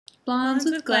Blondes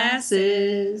with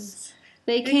glasses,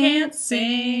 they can't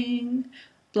sing.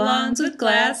 Blondes with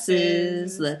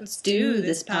glasses, let's do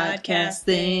this podcast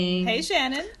thing. Hey,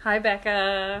 Shannon. Hi,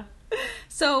 Becca.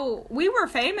 So, we were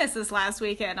famous this last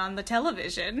weekend on the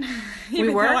television. We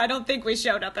were? Though I don't think we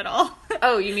showed up at all.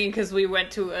 Oh, you mean because we went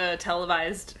to a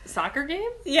televised soccer game?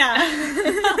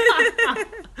 Yeah.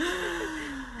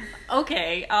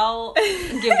 Okay, I'll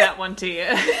give that one to you.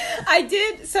 I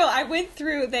did. So, I went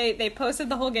through, they posted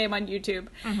the whole game on YouTube,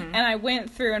 and I went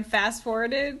through and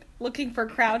fast-forwarded looking for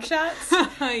crowd shots.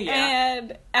 Yeah.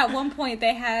 And at one point,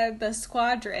 they had the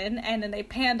squadron, and then they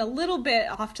panned a little bit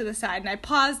off to the side, and I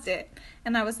paused it,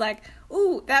 and I was like,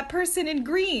 ooh, that person in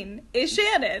green is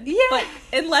Shannon. Yeah. But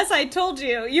unless I told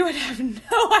you, you would have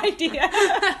no idea.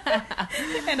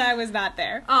 And I was not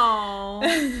there. Oh,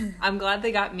 I'm glad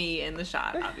they got me in the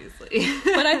shot, obviously.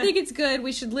 But I think it's good.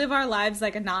 We should live our lives,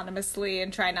 like, anonymously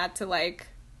and try not to, like,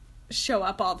 show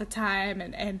up all the time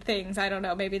and things. I don't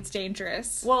know. Maybe it's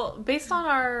dangerous. Well, based on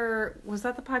was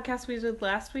that the podcast we did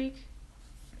last week?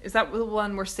 Is that the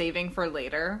one we're saving for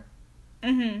later?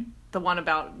 Mm-hmm. The one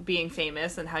about being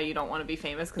famous and how you don't want to be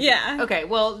famous? Yeah. Okay,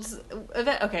 well,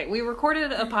 we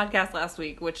recorded a podcast last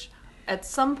week, which at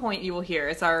some point you will hear.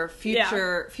 It's our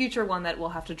future one that we'll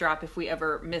have to drop if we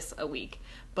ever miss a week.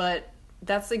 But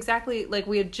that's exactly, like,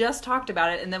 we had just talked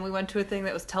about it, and then we went to a thing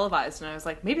that was televised, and I was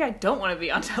like, maybe I don't want to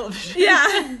be on television.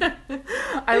 Yeah.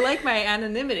 I like my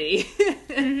anonymity.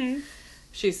 Mm-hmm.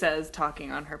 She says,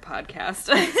 talking on her podcast.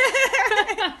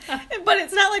 But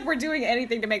it's not like we're doing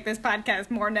anything to make this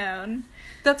podcast more known.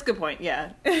 That's a good point,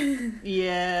 yeah.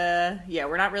 Yeah,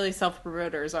 we're not really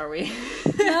self-promoters, are we?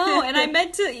 No, and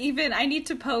I need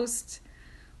to post,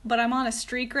 but I'm on a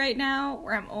streak right now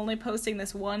where I'm only posting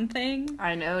this one thing.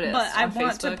 I noticed. But I on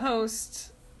want Facebook. to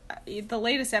post the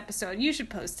latest episode. You should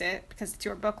post it because it's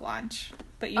your book launch.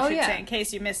 But you should say in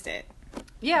case you missed it.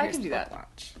 Yeah, I here's can do the that. book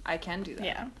launch. I can do that.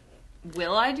 Yeah.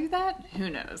 Will I do that? Who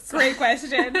knows? Great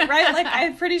question, right? Like,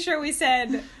 I'm pretty sure we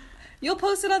said, you'll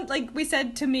post it on, like, we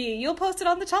said to me, you'll post it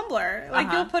on the Tumblr.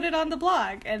 Like, you'll put it on the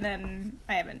blog. And then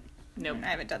I haven't. Nope. I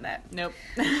haven't done that. Nope.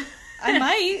 I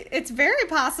might. It's very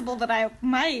possible that I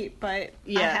might, but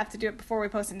Yeah. I have to do it before we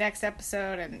post the next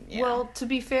episode. And Well, to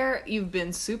be fair, you've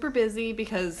been super busy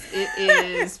because it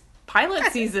is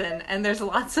pilot season and there's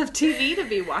lots of TV to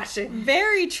be watching.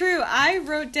 Very true. I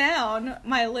wrote down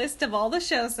my list of all the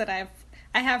shows that I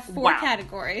have 4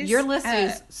 categories. Your list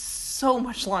is so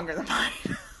much longer than mine.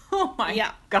 Oh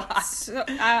my god. So,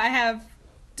 I have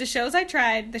the shows I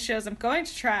tried, the shows I'm going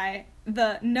to try,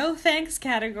 the no thanks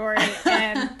category,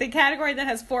 and the category that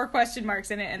has 4 question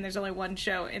marks in it, and there's only one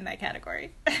show in that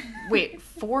category. Wait,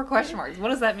 4 question marks? What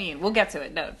does that mean? We'll get to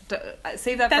it. No,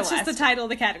 save that for last. That's just the title of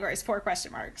the category is 4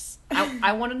 question marks.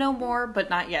 I want to know more, but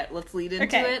not yet. Let's lead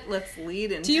into it. Let's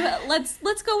lead into it.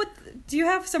 Let's go with, do you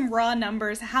have some raw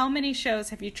numbers? How many shows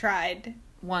have you tried?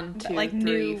 1, 2, like 3,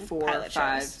 new 4, pilot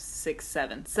 5, shows. 6,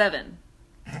 7. 7.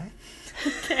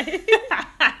 Okay.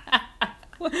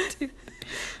 1, 2,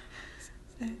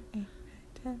 7, 8,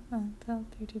 10, 11, 12,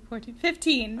 13, 14,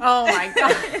 15. Oh my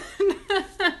god.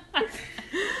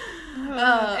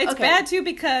 It's okay. bad too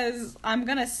because I'm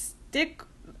gonna stick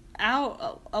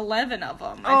out 11 of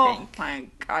them, I think. Oh my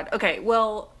god. Okay,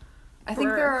 well, I think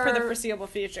for the foreseeable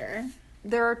future.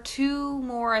 There are 2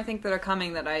 more I think that are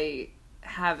coming that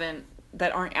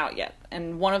that aren't out yet.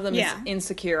 And one of them is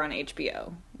Insecure on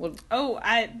HBO.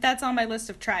 That's on my list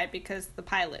of try because the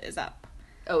pilot is up.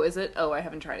 Oh, is it? Oh, I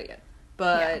haven't tried it yet.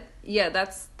 But yeah,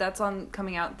 that's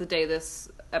coming out the day this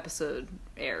episode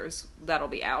airs. That'll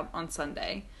be out on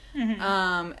Sunday.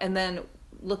 Mm-hmm. And then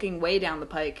looking way down the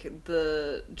pike,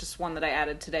 just one that I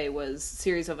added today was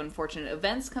Series of Unfortunate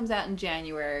Events comes out in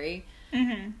January.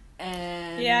 Mm-hmm.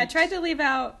 And I tried to leave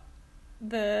out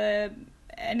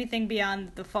anything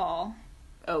beyond the fall.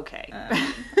 Okay.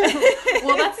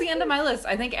 Well, that's the end of my list.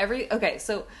 I think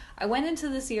so I went into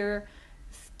this year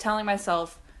telling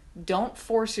myself, don't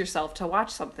force yourself to watch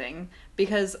something,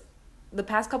 because the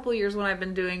past couple of years when I've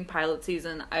been doing pilot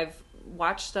season, I've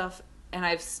watched stuff and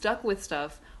I've stuck with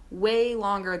stuff way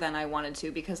longer than I wanted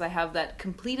to, because I have that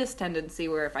completist tendency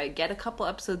where if I get a couple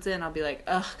episodes in, I'll be like,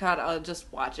 oh god, I'll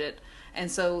just watch it. And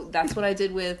so that's what I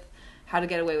did with How to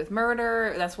Get Away with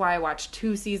Murder. That's why I watched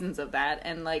 2 seasons of that.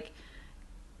 And like,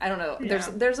 I don't know. Yeah.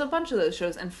 There's a bunch of those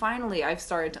shows, and finally I've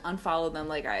started to unfollow them.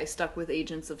 Like, I stuck with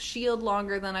Agents of S.H.I.E.L.D.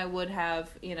 longer than I would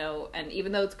have, and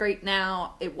even though it's great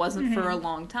now, it wasn't for a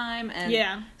long time.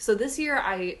 And so this year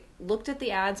I looked at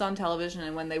the ads on television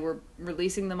and when they were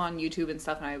releasing them on YouTube and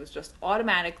stuff, and I was just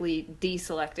automatically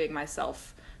deselecting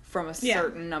myself from a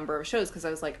certain number of shows, because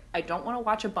I was like, I don't want to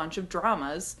watch a bunch of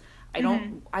dramas. I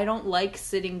don't like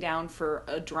sitting down for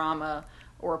a drama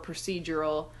or a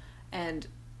procedural,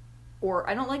 or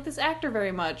I don't like this actor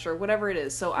very much, or whatever it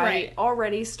is. So Right. I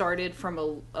already started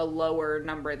from a lower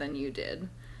number than you did,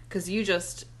 because you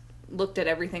just looked at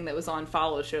everything that was on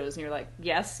follow shows and you're like,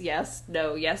 yes, yes,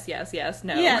 no, yes, yes, yes,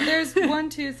 no. Yeah, there's 1,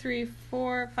 2, 3,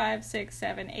 4, 5, 6,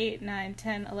 7, 8, 9,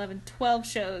 10, 11, 12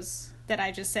 shows that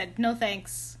I just said, no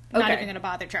thanks, not Okay. even going to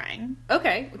bother trying.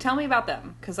 Okay, well, tell me about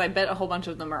them, because I bet a whole bunch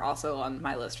of them are also on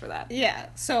my list for that. Yeah,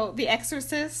 so The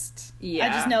Exorcist, Yeah. I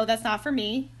just know that's not for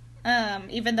me,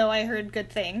 even though I heard good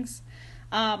things.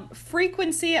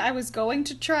 Frequency, I was going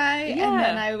to try, Yeah. and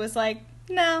then I was like,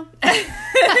 no.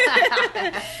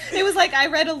 It was like I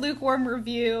read a lukewarm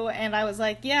review, and I was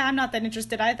like, yeah, I'm not that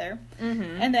interested either.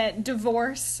 Mm-hmm. And then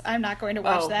Divorce, I'm not going to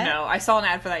watch that. No, I saw an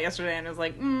ad for that yesterday and I was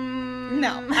like,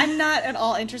 No, I'm not at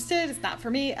all interested. It's not for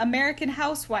me. American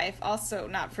Housewife, also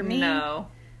not for me. No.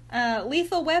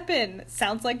 Lethal Weapon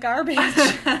sounds like garbage.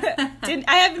 I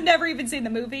have never even seen the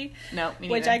movie. No, me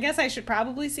Which neither. I guess I should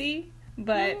probably see,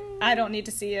 but I don't need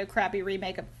to see a crappy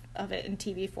remake of it in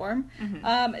TV form.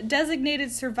 Mm-hmm.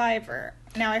 Designated Survivor.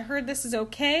 Now, I heard this is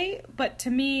okay, but to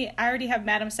me, I already have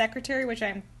Madam Secretary, which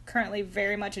I'm currently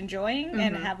very much enjoying,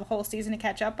 and have a whole season to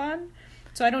catch up on.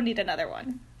 So I don't need another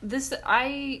one.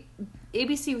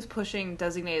 ABC was pushing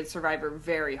Designated Survivor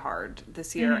very hard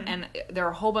this year, and there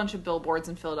are a whole bunch of billboards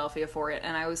in Philadelphia for it,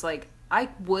 and I was like, I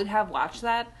would have watched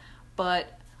that,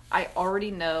 but I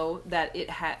already know that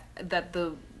that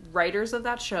the writers of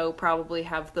that show probably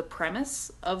have the premise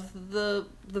of the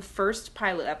first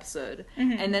pilot episode,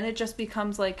 and then it just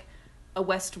becomes like a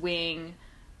West Wing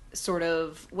sort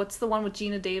of, what's the one with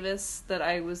Gina Davis that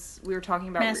we were talking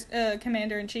about?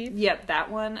 Commander-in-Chief? Yep,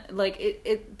 that one. Like,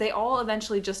 they all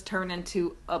eventually just turn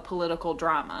into a political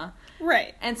drama.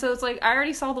 Right. And so it's like, I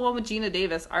already saw the one with Gina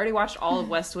Davis. I already watched all of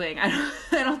West Wing. I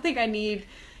don't think I need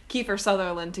Kiefer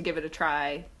Sutherland to give it a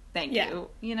try. Thank you.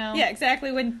 You know? Yeah,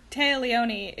 exactly. When Téa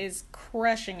Leoni is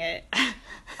crushing it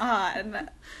on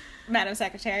Madam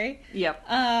Secretary. Yep.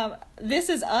 This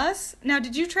Is Us. Now,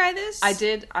 did you try this? I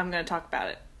did. I'm going to talk about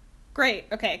it. Great.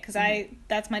 Okay, because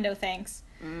that's my no thanks.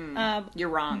 You're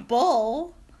wrong.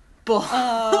 Bull. Bull.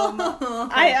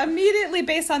 I immediately,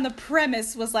 based on the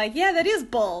premise, was like, yeah, that is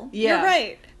bull. Yeah. You're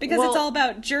right. Because Well- it's all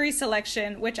about jury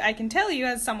selection, which I can tell you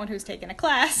as someone who's taken a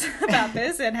class about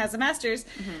this and has a master's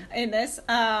in this.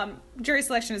 Jury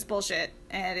selection is bullshit,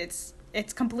 and it's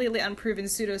completely unproven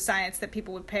pseudoscience that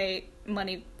people would pay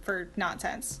money for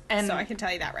nonsense. And- so I can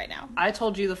tell you that right now. I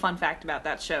told you the fun fact about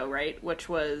that show, right? Which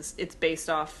was, it's based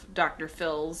off Dr.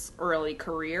 Phil's early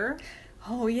career.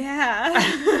 Oh,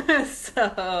 yeah.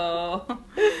 So...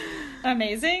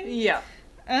 Amazing. Yeah.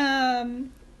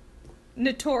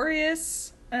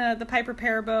 Notorious, the Piper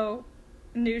Perabo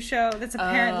new show that's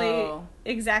apparently Oh.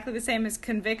 exactly the same as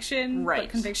Conviction, Right. but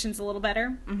Conviction's a little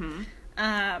better.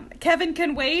 Kevin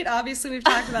Can Wait, obviously we've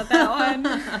talked about that one.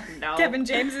 No. Kevin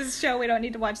James's show, we don't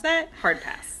need to watch that. Hard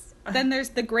pass. Then there's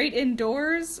The Great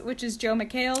Indoors, which is Joe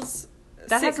McHale's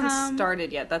That sitcom. hasn't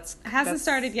started yet. Hasn't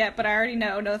started yet, but I already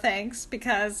know, no thanks,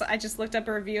 because I just looked up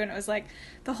a review and it was like,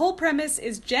 the whole premise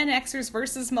is Gen Xers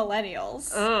versus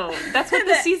Millennials. Oh, that's what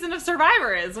the season of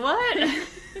Survivor is. What?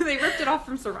 They ripped it off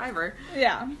from Survivor.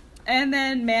 Yeah. And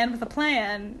then Man with a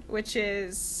Plan, which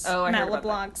is Oh, I heard Matt about that.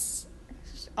 LeBlanc's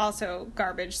also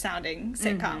garbage sounding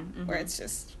sitcom where it's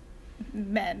just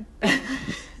men. Just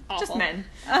Awful. men.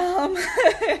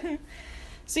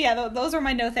 So yeah, those are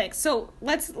my no thanks. So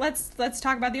let's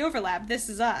talk about the overlap. This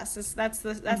Is Us. That's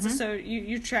the so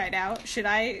you try it out. Should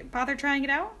I bother trying it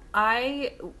out?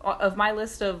 Of my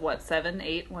list of what, 7,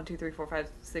 8, 1, 2, 3, 4, 5,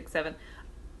 6, 7,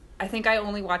 I think I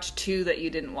only watched 2 that you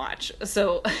didn't watch.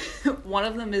 So one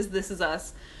of them is This Is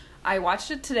Us. I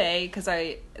watched it today because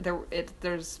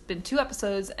there's been 2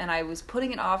 episodes and I was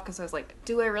putting it off because I was like,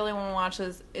 do I really want to watch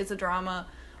this? It's a drama,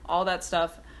 all that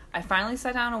stuff. I finally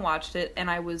sat down and watched it and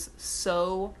I was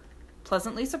so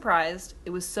pleasantly surprised. It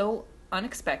was so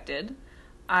unexpected.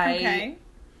 Okay.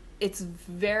 It's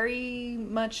very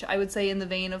much, I would say, in the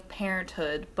vein of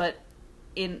Parenthood, but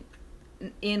in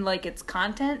like its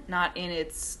content, not in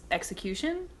its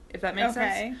execution, if that makes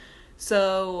sense.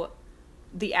 So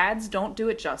the ads don't do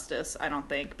it justice, I don't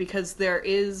think, because there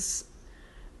is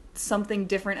something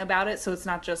different about it, so it's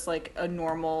not just like a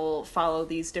normal follow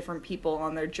these different people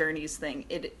on their journeys thing.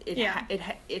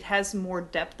 It has more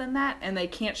depth than that, and they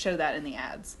can't show that in the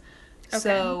ads. Okay.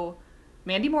 So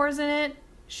Mandy Moore's in it.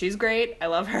 She's great. I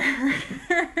love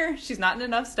her. She's not in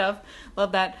enough stuff.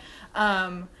 Love that.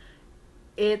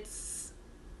 It's,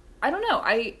 I don't know.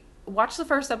 I watched the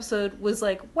first episode, was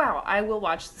like, wow, I will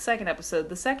watch the second episode.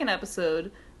 The second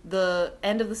episode the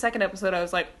end of the second episode, I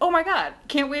was like, oh my god,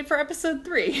 can't wait for episode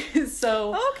 3.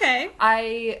 So Okay.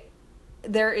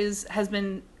 has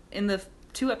been, in the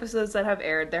 2 episodes that have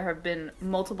aired, there have been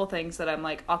multiple things that I'm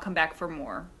like, I'll come back for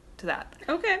more to that.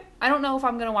 Okay. I don't know if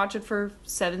I'm going to watch it for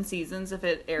 7 seasons if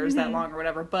it airs that long or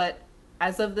whatever, but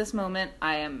as of this moment,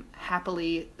 I am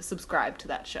happily subscribed to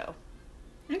that show.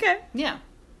 Okay. Yeah.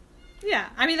 Yeah.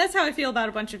 I mean, that's how I feel about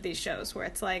a bunch of these shows, where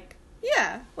it's like,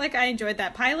 yeah, like I enjoyed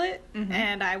that pilot,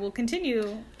 and I will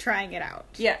continue trying it out.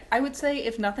 Yeah, I would say,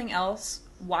 if nothing else,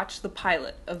 watch the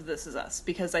pilot of This Is Us,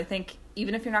 because I think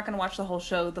even if you're not going to watch the whole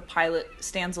show, the pilot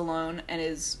stands alone and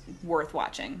is worth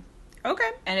watching.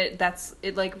 Okay. And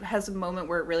it like has a moment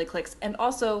where it really clicks. And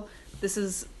also, this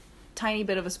is tiny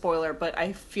bit of a spoiler, but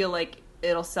I feel like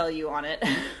it'll sell you on it,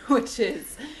 which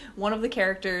is one of the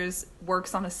characters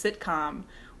works on a sitcom,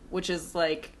 which is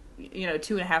like,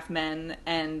 2.5 Men,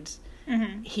 and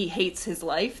he hates his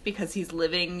life because he's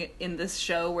living in this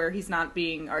show where he's not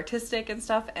being artistic and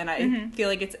stuff, and I feel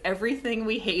like it's everything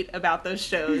we hate about those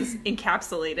shows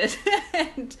encapsulated,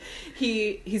 and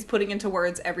he's putting into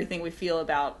words everything we feel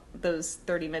about those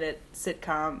 30-minute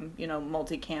sitcom,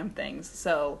 multicam things.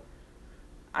 So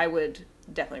I would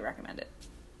definitely recommend it.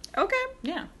 Okay.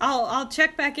 Yeah. I'll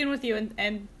check back in with you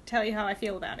and tell you how I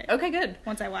feel about it. Okay, good.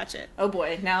 Once I watch it. Oh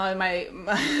boy, now my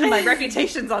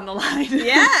reputation's on the line.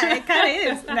 Yeah, it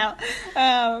kind of is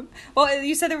now. Well,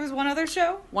 you said there was one other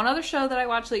show? One other show that I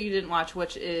watched that you didn't watch,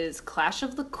 which is Clash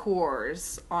of the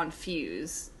Cores on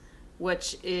Fuse,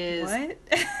 which is... What?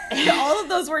 All of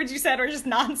those words you said are just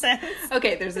nonsense.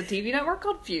 Okay, there's a TV network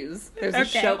called Fuse. There's a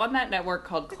show on that network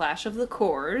called Clash of the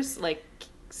Cores, like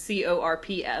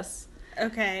CORPS.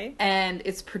 Okay. And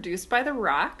it's produced by The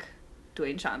Rock,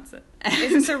 Dwayne Johnson.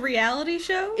 Is this a reality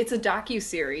show? It's a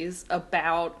docuseries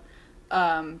about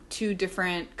 2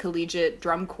 different collegiate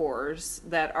drum corps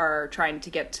that are trying to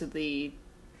get to the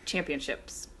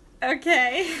championships.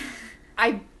 Okay.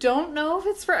 I don't know if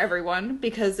it's for everyone,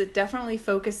 because it definitely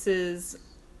focuses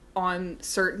on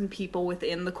certain people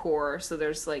within the corps. So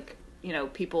there's like,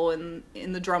 people in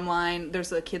the drum line.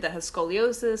 There's a kid that has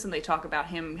scoliosis, and they talk about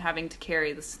him having to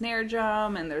carry the snare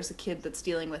drum, and there's a kid that's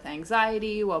dealing with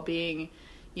anxiety while being,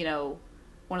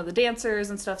 one of the dancers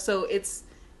and stuff. So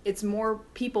it's more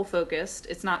people focused.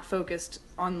 It's not focused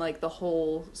on like the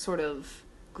whole sort of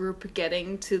group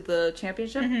getting to the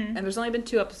championship. And there's only been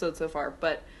 2 episodes so far,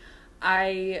 but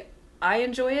I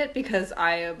enjoy it because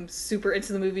I am super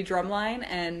into the movie Drumline,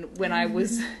 and when I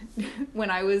was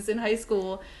in high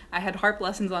school, I had harp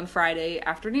lessons on Friday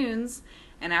afternoons,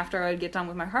 and after I would get done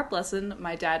with my harp lesson,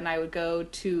 my dad and I would go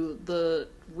to the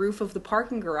roof of the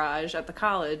parking garage at the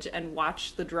college and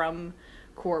watch the drum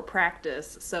corps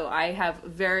practice. So I have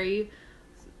very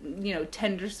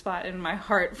tender spot in my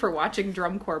heart for watching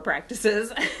drum corps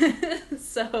practices.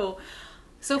 So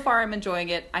far I'm enjoying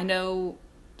it. I know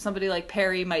somebody like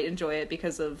Perry might enjoy it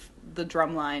because of the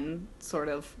Drumline sort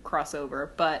of crossover,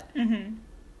 but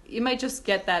you might just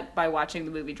get that by watching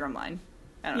the movie Drumline.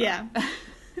 I don't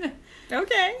know.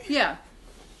 Okay. Yeah.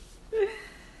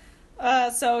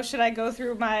 So should I go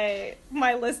through my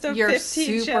list of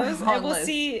 15 shows, and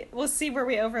we'll see where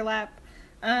we overlap.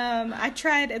 I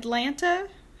tried Atlanta.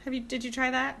 Did you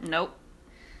try that? Nope.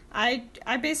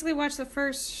 I basically watched the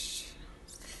first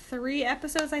 3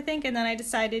 episodes, I think, and then I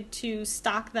decided to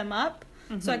stock them up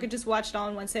so I could just watch it all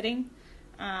in one sitting.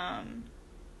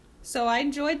 So I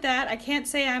enjoyed that. I can't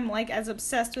say I'm like as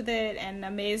obsessed with it and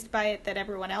amazed by it that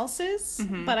everyone else is,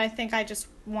 but I think I just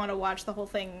want to watch the whole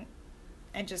thing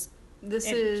and just...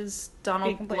 This is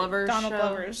Donald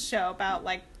Glover's show about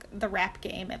like the rap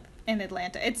game in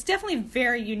Atlanta. It's definitely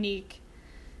very unique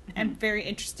and very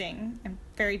interesting and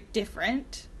very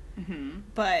different,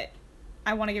 but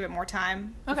I want to give it more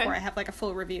time before I have like a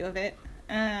full review of it.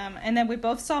 And then we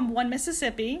both saw One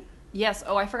Mississippi. Yes.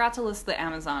 Oh, I forgot to list the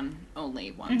Amazon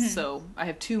only ones, so I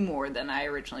have 2 more than I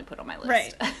originally put on my list.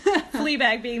 Right.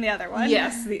 Fleabag being the other one.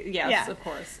 Yes, of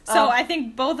course. So I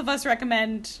think both of us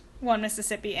recommend One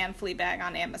Mississippi and Fleabag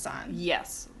on Amazon.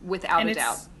 Yes, without a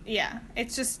doubt. Yeah,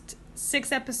 it's just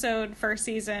 6-episode first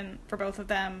season for both of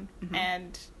them,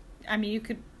 and I mean, you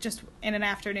could just in an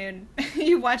afternoon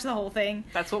you watch the whole thing.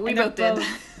 That's what we both did.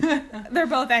 They're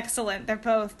both excellent. They're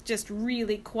both just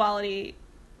really quality,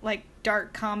 like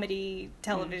dark comedy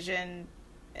television.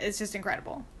 It's just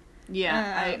incredible.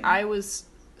 Yeah, I was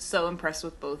so impressed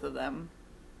with both of them.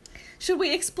 Should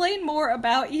we explain more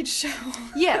about each show?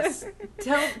 Yes.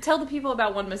 Tell the people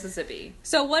about One Mississippi.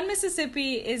 So One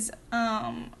Mississippi is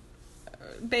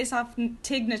based off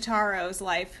Tig Notaro's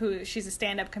life, she's a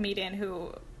stand-up comedian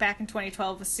who, back in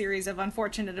 2012, a series of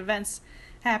unfortunate events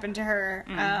happened to her,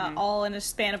 all in a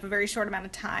span of a very short amount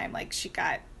of time. Like, she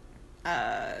got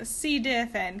C.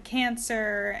 diff and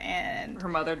cancer, and her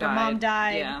mom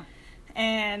died. Yeah.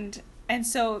 And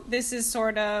so this is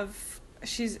sort of,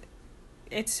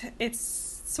 it's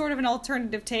sort of an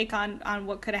alternative take on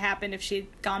what could have happened if she'd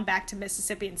gone back to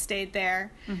Mississippi and stayed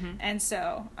there. Mm-hmm. And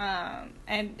so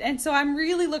and so I'm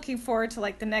really looking forward to,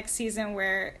 like, the next season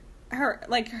where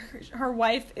her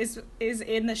wife is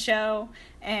in the show,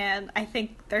 and I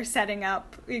think they're setting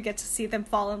up, you get to see them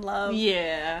fall in love.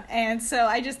 Yeah. And so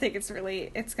I just think it's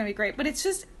gonna be great. But it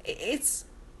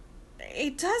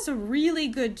does a really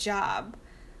good job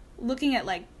looking at,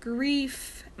 like,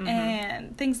 grief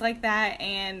and things like that,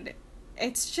 and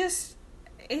it's just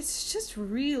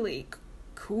really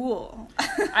cool.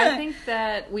 I think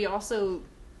that we also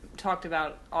talked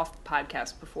about off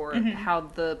podcast before how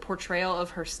the portrayal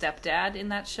of her stepdad in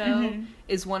that show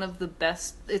is one of the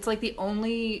best. It's like the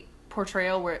only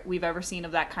portrayal where we've ever seen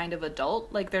of that kind of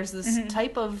adult. Like, there's this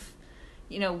type of,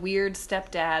 weird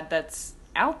stepdad that's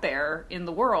out there in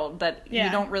the world that you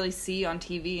don't really see on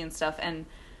TV and stuff. And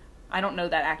I don't know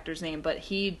that actor's name, but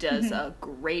he does a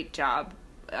great job.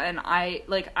 And I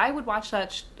would watch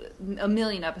that a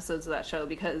million episodes of that show,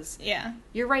 because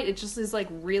you're right, it just is, like,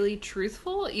 really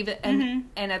truthful, even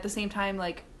and at the same time,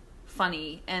 like,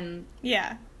 funny and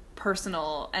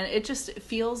personal, and it just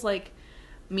feels like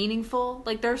meaningful.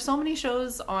 Like, there are so many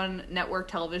shows on network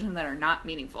television that are not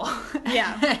meaningful.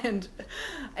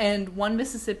 and One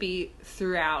Mississippi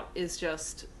throughout is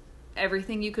just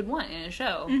everything you could want in a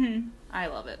show. I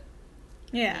love it.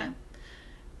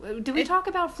 Did we talk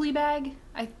about Fleabag?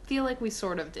 I feel like we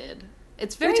sort of did.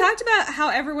 We talked about how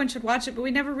everyone should watch it, but we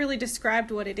never really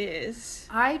described what it is.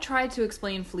 I tried to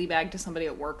explain Fleabag to somebody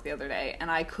at work the other day,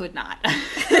 and I could not.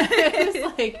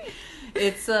 It's like,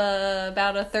 it's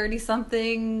about a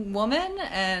 30-something woman,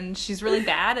 and she's really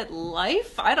bad at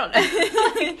life. I don't know.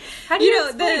 How do you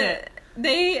explain it?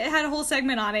 They had a whole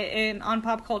segment on it on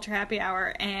Pop Culture Happy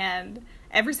Hour, and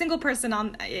every single person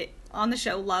on the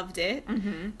show loved it.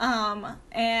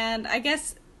 And I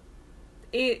guess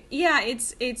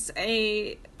it's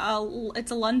a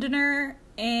Londoner,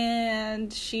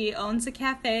 and she owns a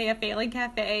failing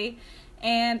cafe,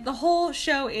 and the whole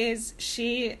show is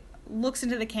she looks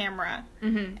into the camera,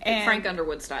 and Frank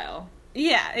Underwood style.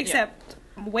 Except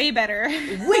way better.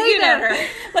 Way better.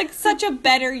 Like, such a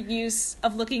better use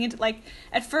of looking into, like,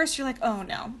 at first you're like, oh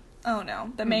no,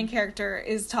 the main character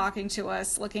is talking to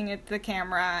us, looking at the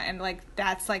camera, and, like,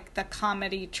 that's, like, the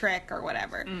comedy trick or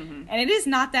whatever. And it is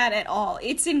not that at all.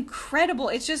 It's incredible.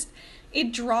 It's just,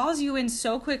 it draws you in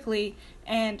so quickly,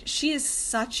 and she is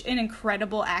such an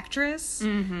incredible actress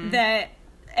that,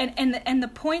 and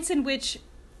the points in which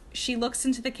she looks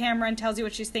into the camera and tells you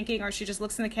what she's thinking, or she just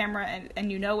looks in the camera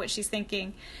and you know what she's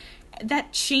thinking,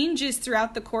 that changes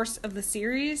throughout the course of the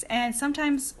series. And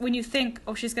sometimes when you think,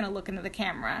 oh, she's going to look into the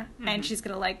camera and she's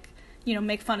going to, like,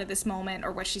 make fun of this moment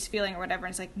or what she's feeling or whatever,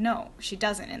 and it's like, no, she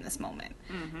doesn't in this moment,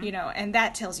 and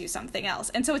that tells you something else.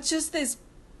 And so it's just this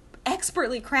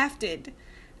expertly crafted,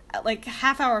 like,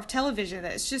 half hour of television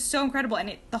that is just so incredible.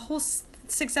 And the whole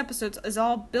 6 episodes is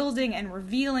all building and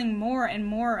revealing more and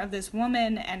more of this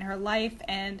woman and her life,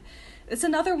 and it's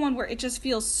another one where it just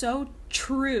feels so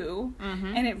true,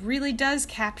 and it really does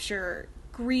capture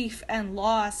grief and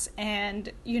loss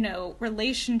and,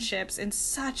 relationships in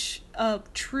such a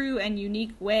true and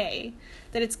unique way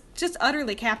that it's just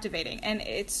utterly captivating. And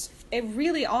it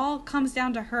really all comes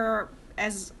down to her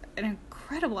as an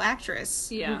incredible actress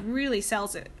who really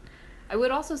sells it. I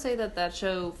would also say that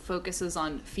show focuses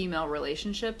on female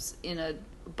relationships in a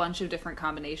bunch of different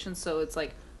combinations. So it's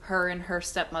like her and her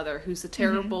stepmother, who's a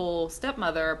terrible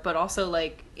stepmother, but also,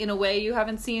 like, in a way you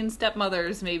haven't seen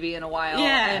stepmothers maybe in a while.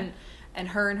 And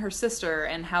her and her sister,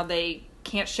 and how they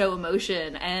can't show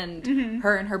emotion, and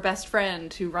her and her best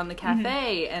friend who run the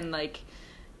cafe, and, like,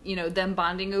 them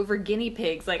bonding over guinea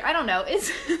pigs. Like, I don't know.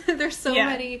 There's so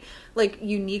many, like,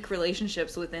 unique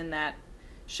relationships within that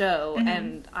show,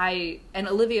 and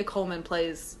Olivia Colman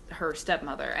plays her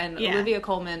stepmother, and Olivia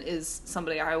Colman is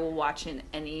somebody I will watch in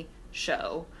any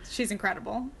show. She's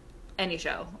incredible. Any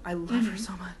show. I love her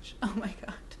so much. Oh my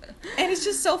god. And it's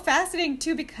just so fascinating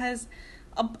too, because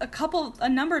a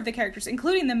number of the characters,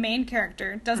 including the main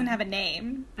character, doesn't have a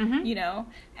name,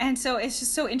 and so it's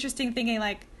just so interesting thinking,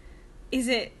 like, is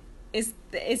it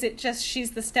just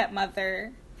she's the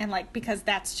stepmother, and, like, because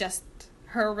that's just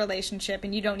her relationship,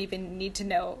 and you don't even need to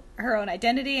know her own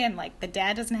identity, and, like, the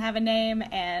dad doesn't have a name,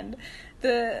 and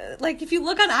if you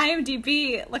look on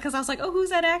IMDb, because I was like, oh,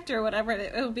 who's that actor or whatever,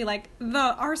 it would be like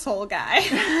the arsehole guy.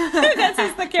 That's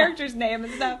just the character's name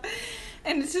and stuff.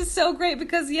 And it's just so great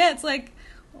because, it's like,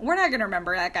 we're not gonna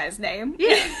remember that guy's name.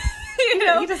 Yeah. You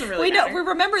know, he doesn't really matter. We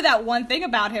remember that one thing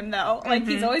about him, though. Like,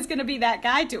 he's always going to be that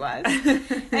guy to us.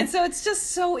 And so it's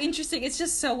just so interesting. It's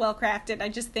just so well crafted. I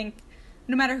just think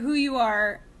no matter who you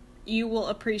are, you will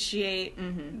appreciate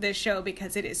this show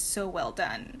because it is so well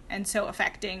done and so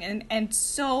affecting and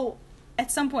so, at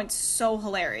some point, so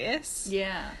hilarious.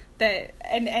 Yeah. That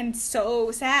and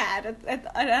so sad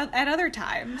at other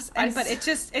times. But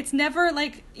it's never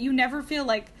like, you never feel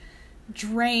like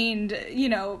drained, you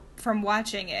know, from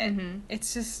watching it.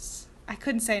 It's just, I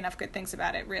couldn't say enough good things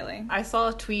about it, really. I saw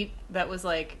a tweet that was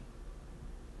like,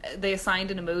 they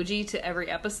assigned an emoji to every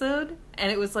episode,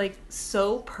 and it was like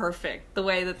so perfect the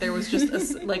way that there was just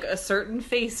a certain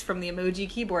face from the emoji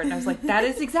keyboard, and I was like, that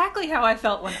is exactly how I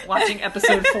felt when watching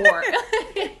episode 4.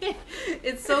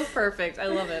 It's so perfect. I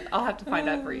love it. I'll have to find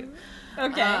out for you.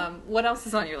 Okay. What else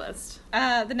is on your list?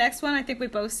 The next one I think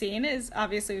we've both seen is,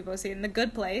 obviously we've both seen The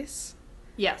Good Place.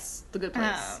 Yes, The Good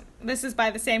Place. This is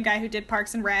by the same guy who did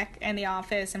Parks and Rec and The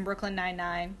Office and Brooklyn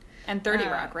Nine-Nine. And 30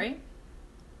 Rock, right?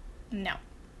 No.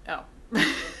 Oh.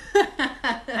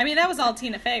 I mean, that was all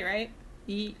Tina Fey, right?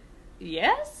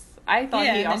 Yes? I thought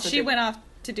he also she went off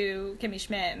to do Kimmy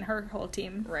Schmidt and her whole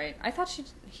team. Right. I thought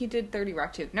he did 30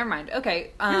 Rock too. Never mind.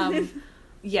 Okay.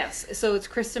 Yes. So it's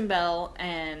Kristen Bell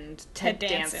and Ted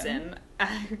Danson.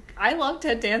 I love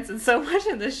Ted Danson so much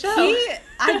in this show.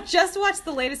 I just watched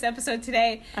the latest episode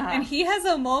today, and he has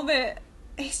a moment.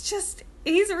 He's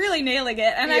really nailing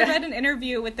it. And I read an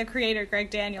interview with the creator,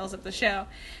 Greg Daniels, of the show,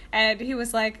 and he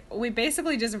was like, we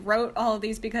basically just wrote all of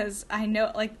these because I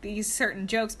know, like, these certain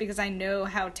jokes because I know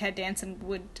how Ted Danson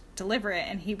would deliver it,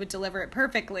 and he would deliver it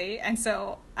perfectly. And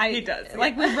so he does.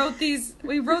 Like, we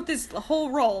wrote this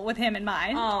whole role with him in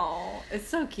mind. Oh, it's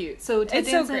so cute. So Ted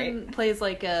Danson plays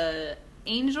like a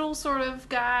angel sort of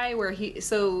guy where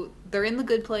they're in the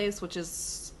good place, which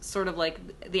is sort of like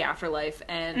the afterlife,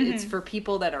 and it's for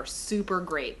people that are super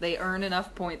great. They earn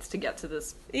enough points to get to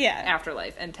this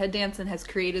afterlife, and Ted Danson has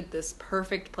created this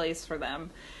perfect place for them,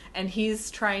 and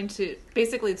he's trying to,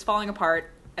 basically it's falling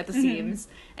apart at the seams,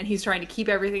 and he's trying to keep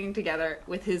everything together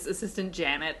with his assistant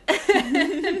Janet,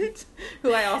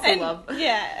 who I also love.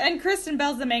 Yeah, and Kristen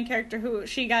Bell's the main character who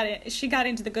she got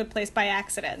into the good place by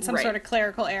accident. Some sort of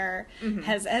clerical error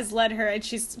has led her, and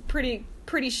she's pretty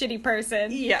shitty person.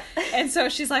 Yeah. And so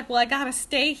she's like, well, I gotta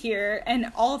stay here,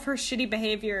 and all of her shitty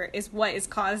behavior is what is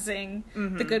causing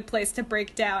the good place to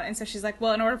break down. And so she's like,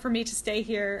 well, in order for me to stay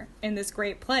here in this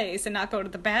great place and not go to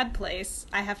the bad place,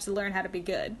 I have to learn how to be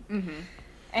good.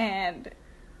 And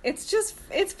it's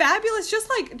fabulous,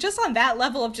 just on that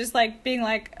level of just like being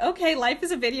like, okay, life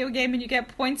is a video game and you get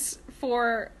points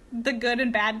for the good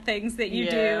and bad things that you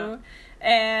do.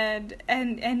 And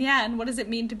what does it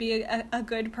mean to be a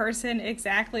good person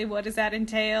exactly? What does that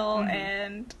entail?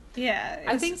 And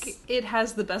I think it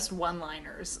has the best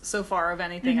one-liners so far of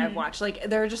anything I've watched. Like,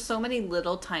 there are just so many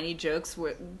little tiny jokes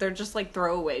where they're just like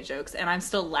throwaway jokes, and I'm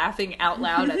still laughing out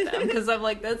loud at them because I'm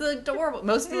like, that's adorable.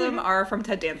 Most of them are from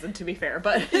Ted Danson, to be fair,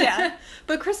 but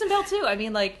but Kristen Bell too. I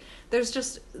mean, like, there's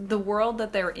just, the world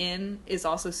that they're in is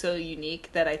also so unique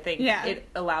that I think it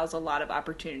allows a lot of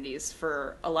opportunities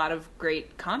for a lot of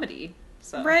great comedy.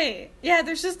 So. Right. Yeah,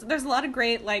 there's a lot of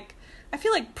great, like, I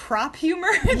feel like prop humor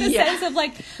in the sense of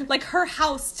like her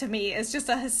house to me is just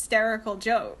a hysterical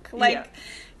joke. Like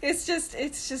it's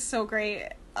just so great.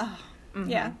 Oh,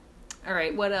 yeah. All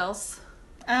right, what else?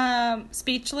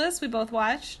 Speechless, we both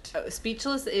watched.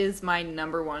 Speechless is my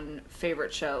number one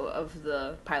favorite show of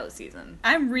the pilot season.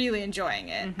 I'm really enjoying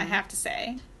it, I have to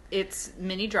say. It's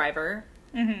Minnie Driver.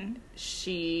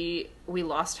 We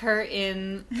lost her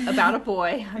in About a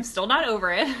Boy. I'm still not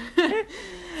over it.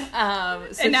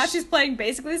 And now she's playing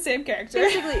basically the same character.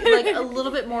 Basically, like, a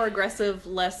little bit more aggressive,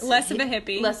 less of a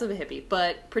hippie. Less of a hippie,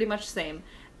 but pretty much the same.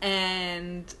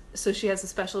 And so she has a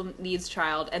special needs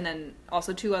child, and then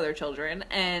also 2 other children.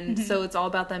 And so it's all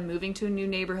about them moving to a new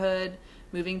neighborhood,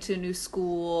 moving to a new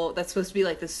school that's supposed to be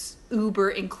like this uber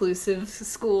inclusive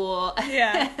school.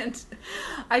 Yeah. And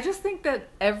I just think that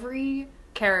every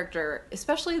character,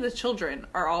 especially the children,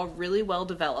 are all really well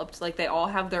developed. Like, they all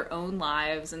have their own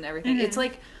lives and everything. It's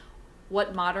like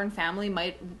what Modern Family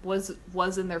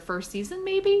was in their first season,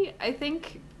 maybe, I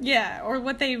think. Yeah, or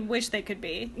what they wish they could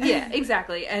be. Yeah,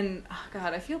 exactly. And, oh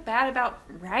God, I feel bad about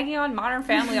ragging on Modern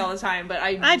Family all the time, but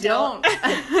I don't.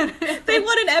 They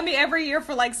won an Emmy every year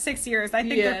for like 6 years. I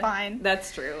think they're fine.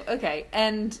 That's true. Okay.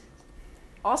 And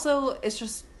also, it's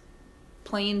just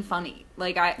plain funny.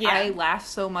 Like, I laugh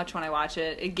so much when I watch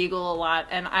it. I giggle a lot,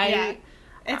 and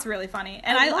it's really funny.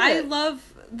 And I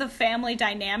love the family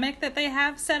dynamic that they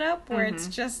have set up, where it's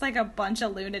just like a bunch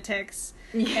of lunatics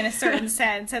in a certain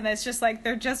sense, and it's just like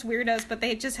they're just weirdos, but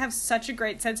they just have such a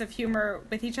great sense of humor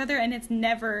with each other, and it's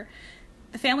never,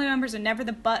 the family members are never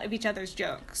the butt of each other's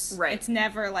jokes. Right. It's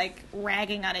never like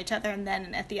ragging on each other and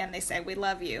then at the end they say we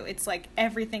love you. It's like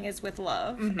everything is with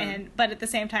love, but at the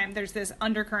same time there's this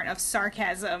undercurrent of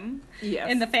sarcasm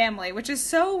in the family, which is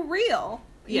so real.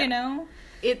 You know,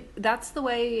 that's the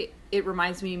way it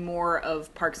reminds me more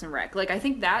of Parks and Rec. Like, I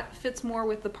think that fits more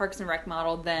with the Parks and Rec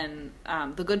model than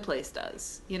The Good Place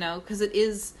does, you know, because it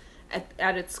is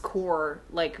at its core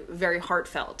like very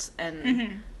heartfelt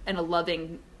and a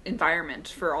loving environment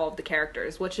for all of the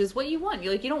characters, which is what you want.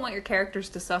 You don't want your characters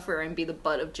to suffer and be the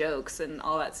butt of jokes and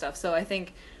all that stuff. So I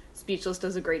think Speechless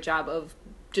does a great job of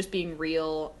just being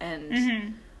real,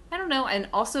 and I don't know, and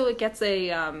also it gets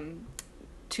a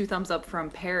 2 thumbs up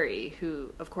from Perry, who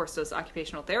of course does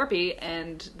occupational therapy,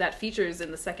 and that features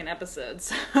in the 2nd episode,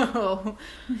 so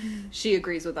she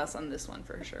agrees with us on this one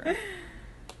for sure.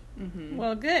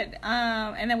 Well, good.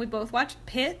 And then we both watched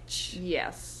Pitch.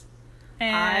 Yes.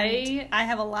 And I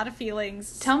have a lot of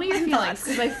feelings. Tell me your feelings,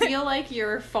 because I feel like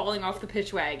you're falling off the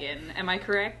Pitch wagon. Am I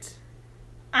correct?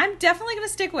 I'm definitely going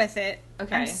to stick with it.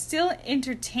 Okay. I'm still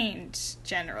entertained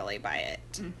generally by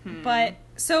it. But,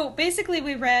 so basically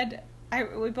we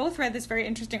both read this very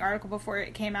interesting article before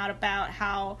it came out about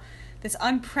how this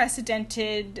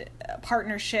unprecedented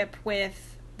partnership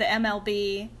with the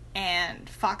MLB and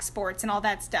Fox Sports and all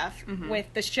that stuff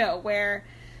with the show, where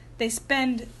they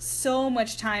spend so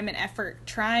much time and effort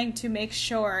trying to make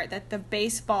sure that the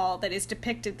baseball that is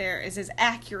depicted there is as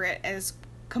accurate as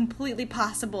completely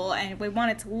possible, and we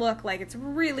want it to look like it's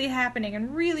really happening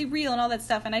and really real and all that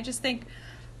stuff. And I just think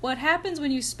what happens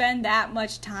when you spend that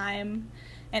much time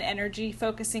and energy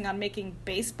focusing on making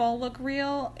baseball look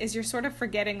real is you're sort of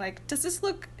forgetting, like, does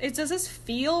this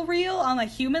feel real on a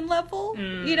human level?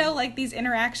 You know, like these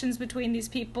interactions between these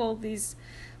people, these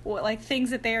like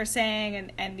things that they are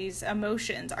saying and these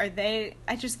emotions,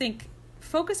 I just think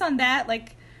focus on that.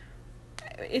 Like,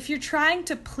 if you're trying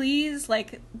to please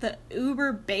like the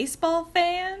uber baseball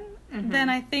fan, then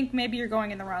I think maybe you're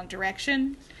going in the wrong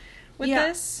direction with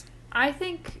this. I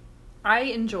think I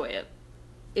enjoy it.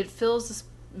 It fills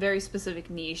a very specific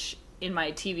niche in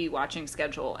my TV watching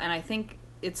schedule, and I think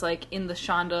it's like in the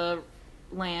Shonda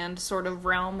land sort of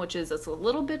realm, which is it's a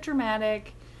little bit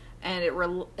dramatic, and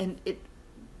it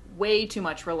way too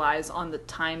much relies on the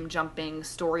time jumping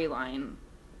storyline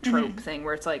trope thing,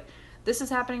 where it's like, this is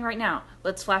happening right now,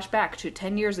 let's flash back to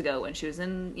 10 years ago when she was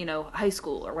in, you know, high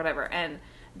school or whatever, and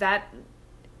that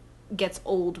gets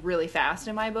old really fast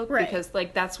in my book, because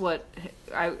like that's what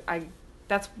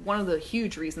that's one of the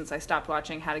huge reasons I stopped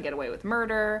watching How to Get Away with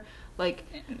Murder, like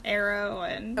Arrow,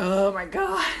 and oh my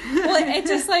god. Well, it's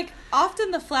just like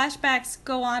often the flashbacks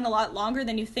go on a lot longer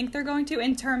than you think they're going to,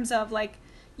 in terms of like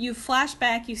you flash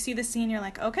back, you see the scene, you're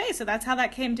like, okay, so that's how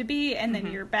that came to be, and then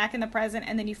you're back in the present,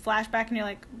 and then you flash back and you're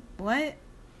like, what?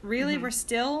 Really? We're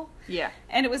still? Yeah.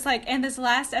 And it was like, and this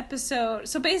last episode,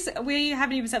 so basically, we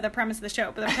haven't even said the premise of the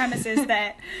show, but the premise is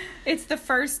that it's the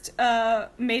first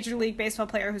Major League Baseball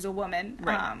player who's a woman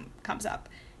comes up.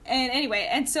 And anyway,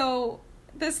 and so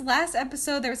this last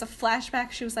episode, there was a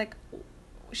flashback. She was like,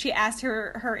 she asked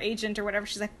her agent or whatever,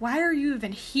 she's like, why are you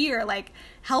even here, like,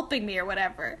 helping me or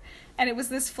whatever? And it was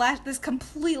this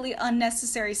completely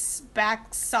unnecessary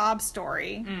back sob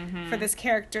story for this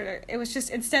character. It was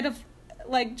just, instead of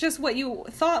like just what you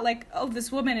thought, like, oh,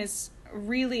 this woman is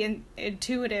really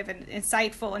intuitive and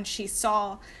insightful, and she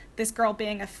saw this girl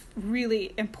being a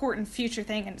really important future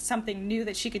thing and something new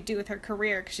that she could do with her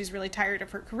career because she's really tired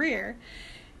of her career.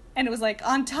 And it was like,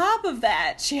 on top of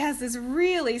that, she has this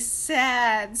really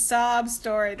sad sob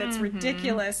story that's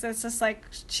ridiculous. That's just like,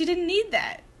 she didn't need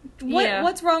that.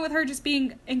 What's wrong with her just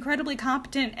being incredibly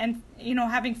competent and, you know,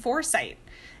 having foresight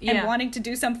and wanting to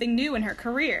do something new in her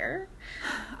career?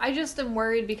 I just am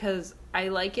worried because I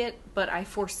like it, but I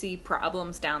foresee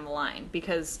problems down the line,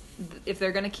 because if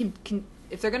they're going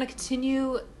to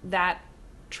continue that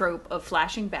trope of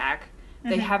flashing back,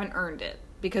 they haven't earned it,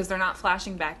 because they're not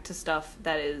flashing back to stuff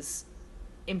that is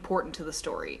important to the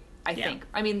story, I think.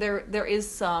 I mean, there is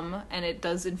some, and it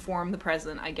does inform the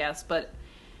present, I guess, but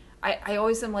I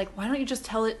always am like, why don't you just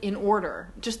tell it in order?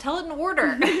 Just tell it in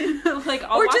order. Like,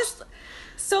 I'll watch... just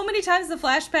so many times the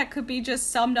flashback could be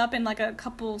just summed up in like a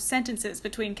couple sentences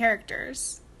between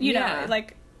characters. You know,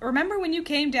 like, remember when you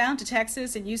came down to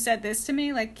Texas and you said this to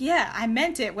me? Like, yeah, I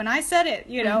meant it when I said it,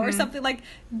 you know, or something like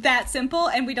that simple,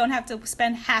 and we don't have to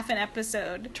spend half an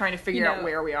episode trying to figure out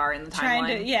where we are in the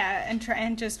timeline.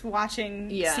 And just watching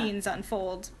scenes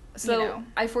unfold So you know.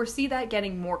 I foresee that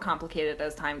getting more complicated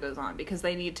as time goes on because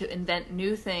they need to invent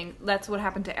new things. That's what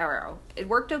happened to Arrow. It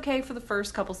worked okay for the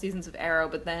first couple seasons of Arrow,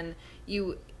 but then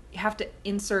you have to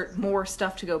insert more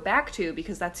stuff to go back to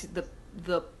because that's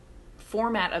the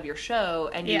format of your show,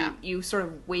 and you sort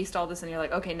of waste all this, and you're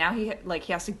like, okay, now he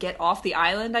has to get off the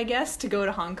island, I guess, to go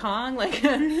to Hong Kong. Like,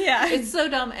 yeah, it's so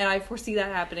dumb, and I foresee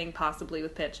that happening possibly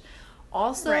with Pitch.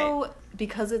 Also,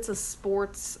 because it's a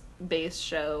sports-based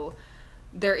show,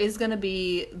 there is going to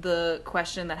be the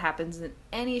question that happens in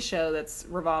any show that's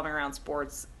revolving around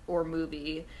sports or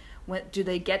movie. When, do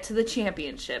they get to the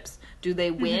championships? Do they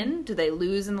win? Mm-hmm. Do they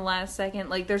lose in the last second?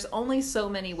 Like, there's only so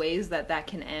many ways that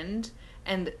can end,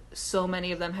 and so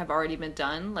many of them have already been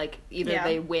done. Like, either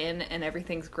they win and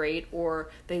everything's great,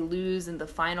 or they lose in the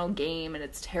final game and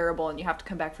it's terrible and you have to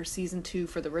come back for season 2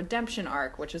 for the redemption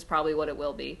arc, which is probably what it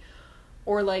will be.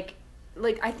 Or, like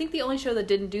I think the only show that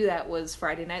didn't do that was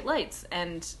Friday Night Lights,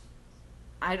 and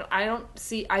I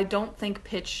don't think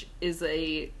Pitch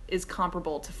is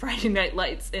comparable to Friday Night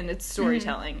Lights in its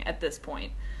storytelling at this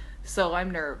point. So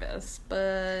I'm nervous,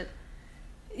 but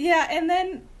yeah. And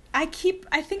then I think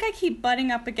I keep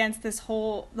butting up against the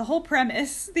whole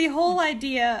premise, the whole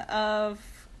idea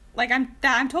of, like,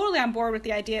 I'm totally on board with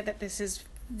the idea that this is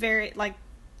very, like,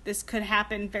 this could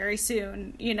happen very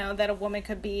soon, you know, that a woman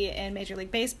could be in Major League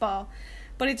Baseball.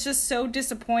 But it's just so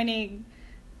disappointing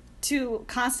to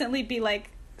constantly be,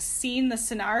 like, seeing the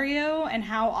scenario and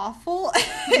how awful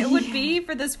it would be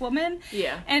for this woman.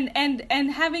 Yeah.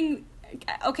 And having,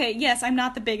 okay, yes, I'm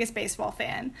not the biggest baseball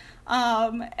fan.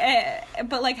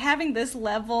 But, like, having this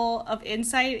level of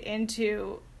insight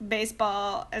into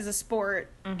baseball as a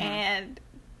sport and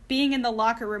being in the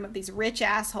locker room of these rich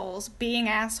assholes being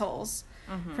assholes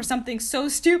for something so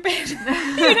stupid,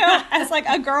 you know, as, like,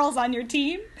 a girl's on your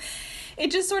team, it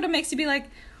just sort of makes you be like,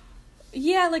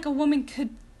 yeah, like, a woman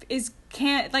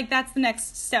can't, like, that's the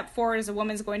next step forward, is a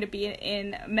woman's going to be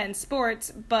in men's sports,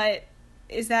 but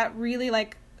is that really,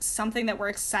 like, something that we're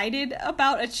excited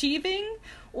about achieving?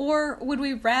 Or would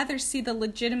we rather see the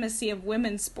legitimacy of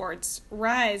women's sports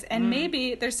rise? And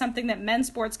maybe there's something that men's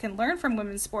sports can learn from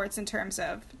women's sports in terms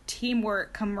of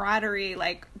teamwork, camaraderie,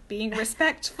 like, being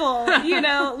respectful, you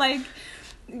know, like,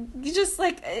 you just,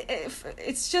 like,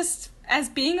 it's just, as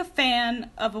being a fan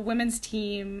of a women's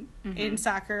team in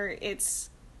soccer, it's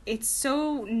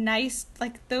so nice.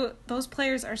 Like, those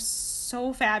players are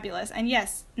so fabulous. And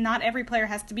yes, not every player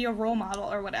has to be a role model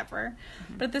or whatever.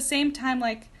 But at the same time,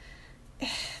 like,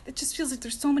 it just feels like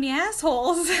there's so many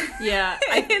assholes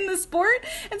in the sport.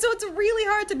 And so it's really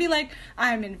hard to be like,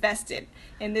 I'm invested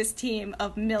in this team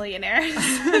of millionaires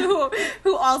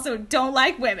who also don't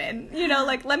like women. You know,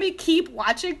 like, let me keep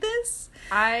watching this.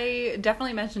 I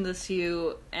definitely mentioned this to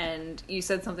you, and you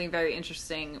said something very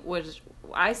interesting, which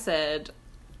I said,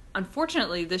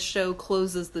 unfortunately, this show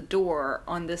closes the door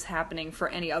on this happening for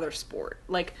any other sport.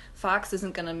 Like, Fox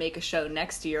isn't going to make a show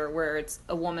next year where it's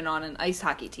a woman on an ice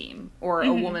hockey team or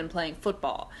a woman playing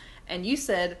football. And you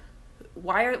said,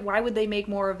 why would they make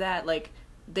more of that? Like,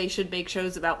 they should make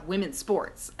shows about women's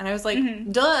sports. And I was like,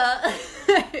 duh.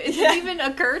 It didn't even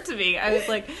occur to me. I was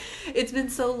like, it's been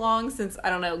so long since, I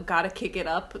don't know, Gotta Kick It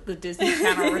Up, the Disney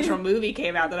Channel original movie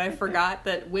came out, that I forgot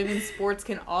that women's sports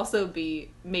can also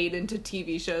be made into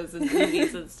TV shows and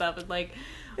movies and stuff. And, like,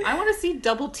 I want to see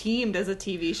Double Teamed as a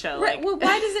TV show. Right. Like, well,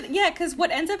 why does it... Yeah, because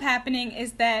what ends up happening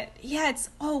is that, it's,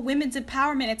 women's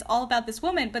empowerment. It's all about this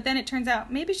woman. But then it turns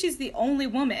out maybe she's the only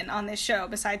woman on this show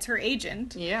besides her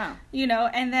agent. Yeah. You know,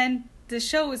 and then the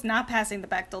show is not passing the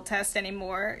Bechdel test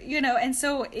anymore. You know, and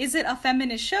so is it a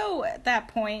feminist show at that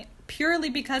point purely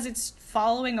because it's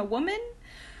following a woman?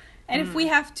 And if we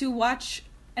have to watch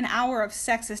an hour of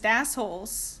sexist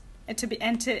assholes and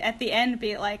to at the end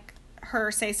be like,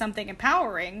 her say something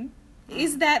empowering,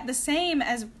 is that the same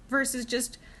as versus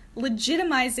just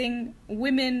legitimizing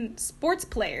women sports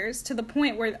players to the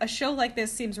point where a show like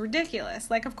this seems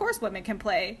ridiculous? Like, of course women can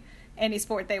play any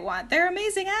sport they want. They're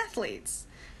amazing athletes,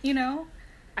 you know?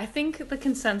 I think the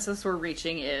consensus we're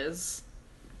reaching is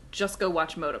just go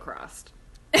watch motocross.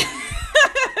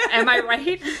 Am I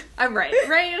right? I'm right?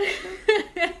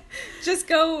 Just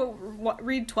go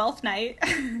read Twelfth Night.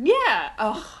 Yeah.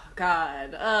 Oh,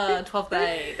 God. 12th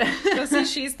Night. Go see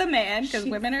She's the Man, because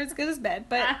women are as good as men,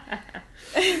 but...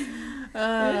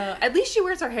 at least she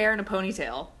wears her hair in a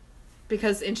ponytail.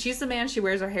 Because in She's the Man, she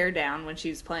wears her hair down when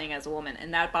she's playing as a woman,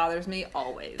 and that bothers me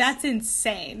always. That's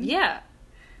insane. Yeah.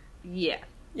 Yeah.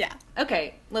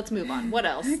 Okay, let's move on. What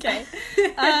else? Okay.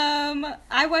 I'm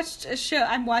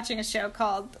watching a show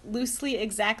called Loosely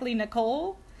Exactly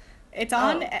Nicole, It's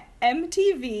on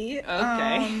MTV.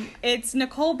 Okay. It's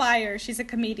Nicole Byer. She's a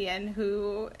comedian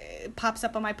who pops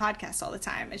up on my podcast all the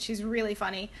time, and she's really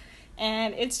funny.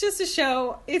 And it's just a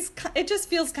show. It just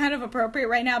feels kind of appropriate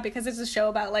right now because it's a show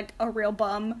about like a real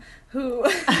bum who,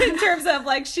 in terms of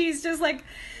like, she's just like,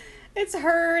 it's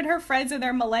her and her friends and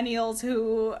they're millennials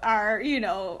who are, you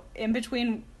know, in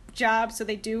between jobs, so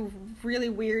they do really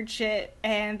weird shit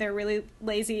and they're really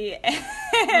lazy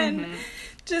and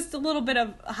just a little bit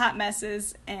of hot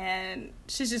messes, and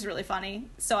she's just really funny,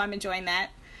 so I'm enjoying that.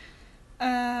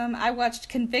 I watched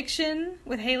Conviction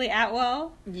with Haley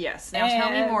Atwell. Yes. Now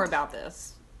tell me more about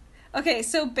this. Okay,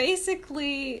 so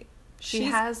basically she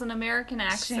has an American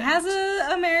accent. She has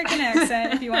an American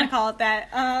accent, if you want to call it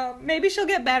that. Maybe she'll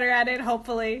get better at it,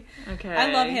 hopefully. Okay.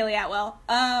 I love Haley Atwell.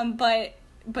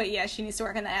 But yeah, she needs to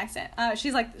work on that accent.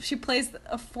 She plays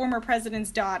a former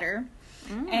president's daughter,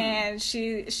 and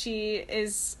she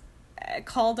is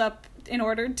called up in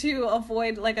order to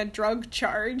avoid like a drug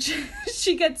charge.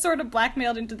 She gets sort of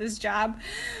blackmailed into this job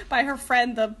by her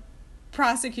friend, the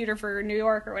prosecutor for New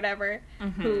York or whatever,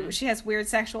 who she has weird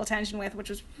sexual tension with, which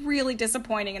was really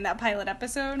disappointing in that pilot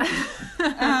episode.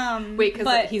 Wait,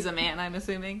 because he's a man, I'm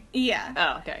assuming? Yeah.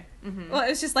 Oh, okay. Well, it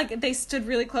was just like they stood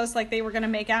really close, like they were going to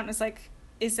make out, and it's like,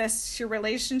 is this your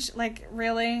relationship? Like,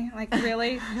 really? Like,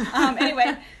 really?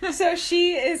 Anyway, so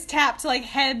she is tapped to, like,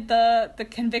 head the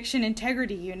conviction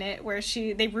integrity unit, where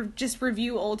they just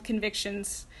review old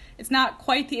convictions. It's not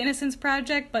quite the Innocence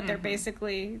Project, but they're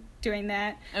basically doing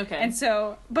that. Okay. And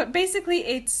so, but basically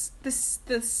it's the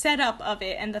setup of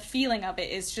it and the feeling of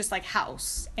it is just like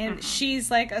House. And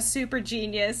she's, like, a super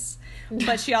genius,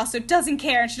 but she also doesn't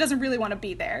care, and she doesn't really want to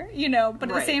be there, you know? But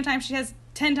at the same time, she has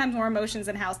 10 times more emotions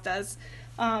than House does.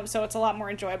 So it's a lot more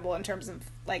enjoyable in terms of,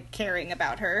 like, caring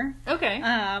about her. Okay.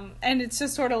 And it's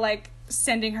just sort of, like,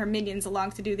 sending her minions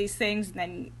along to do these things, and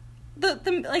then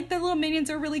the little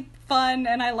minions are really fun,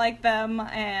 and I like them,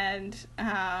 and,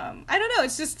 I don't know,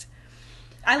 it's just,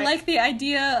 I like the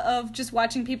idea of just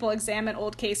watching people examine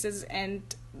old cases and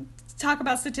talk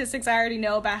about statistics I already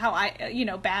know about how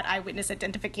bad eyewitness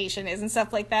identification is and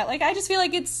stuff like that. Like, I just feel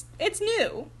like it's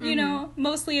new, you know?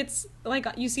 Mostly it's like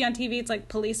you see on TV, it's like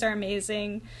police are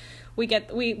amazing.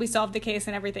 We solved the case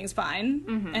and everything's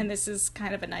fine. And this is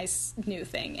kind of a nice new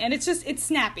thing. And it's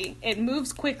snappy. It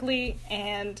moves quickly,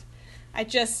 and I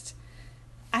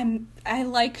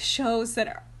like shows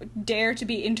that dare to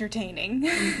be entertaining.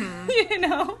 You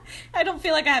know? I don't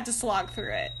feel like I have to slog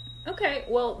through it. Okay,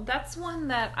 well, that's one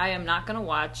that I am not going to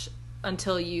watch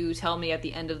until you tell me at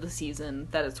the end of the season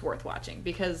that it's worth watching,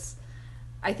 because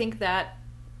I think that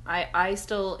I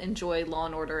still enjoy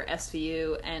Law & Order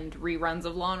SVU and reruns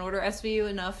of Law & Order SVU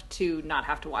enough to not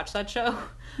have to watch that show.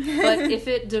 But if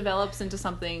it develops into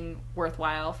something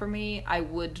worthwhile for me, I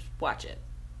would watch it.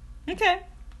 Okay.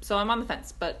 So I'm on the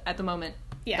fence, but at the moment,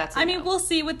 that's I mean, we'll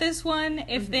see with this one.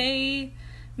 If they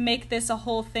make this a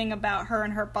whole thing about her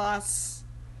and her boss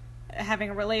having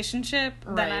a relationship,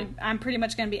 then I'm pretty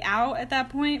much going to be out at that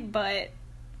point, but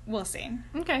we'll see.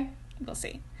 Okay. We'll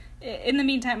see. In the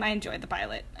meantime, I enjoyed the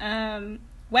pilot.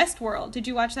 Westworld, did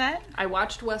you watch that? I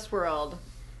watched Westworld.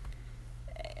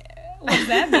 What does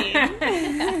that mean?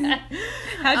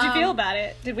 How'd you feel about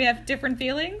it? Did we have different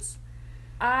feelings?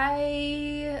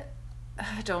 I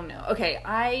don't know.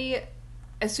 Okay,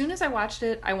 as soon as I watched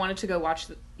it, I wanted to go watch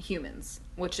Humans,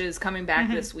 which is coming back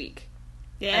this week.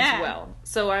 Yeah. As well.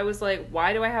 So I was like,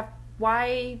 why do I have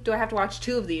to watch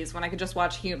two of these when I could just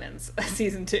watch Humans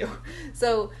season 2?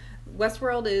 So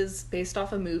Westworld is based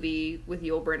off a movie with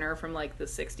Yul Brynner from like the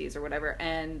 60s or whatever,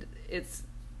 and it's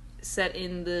set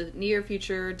in the near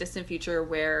future, distant future,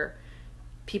 where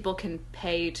people can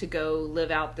pay to go live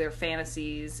out their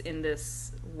fantasies in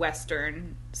this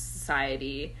Western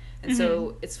society. And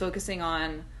so it's focusing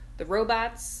on the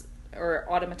robots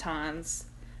or automatons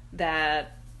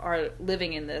that are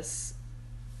living in this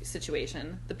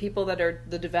situation, the people that are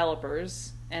the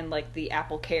developers and like the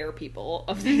Apple Care people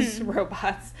of these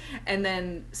robots, and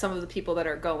then some of the people that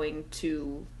are going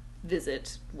to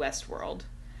visit Westworld.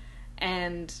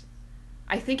 And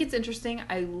I think it's interesting.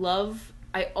 I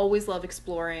always love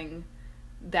exploring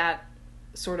that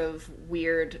sort of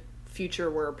weird future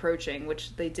we're approaching,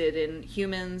 which they did in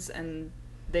Humans, and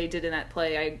they did in that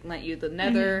play I Lent You the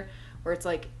Nether, where it's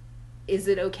like, is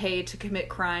it okay to commit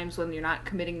crimes when you're not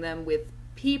committing them with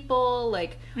people?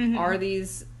 Like, are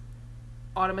these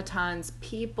automatons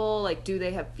people? Like, do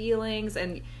they have feelings?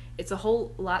 And it's a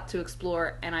whole lot to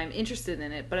explore, and I'm interested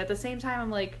in it. But at the same time, I'm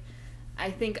like,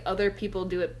 I think other people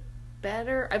do it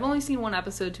better. I've only seen one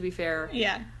episode, to be fair.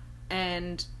 Yeah.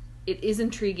 And it is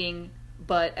intriguing,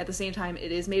 but at the same time,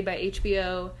 it is made by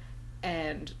HBO,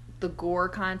 and the gore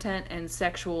content and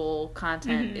sexual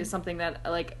content is something that,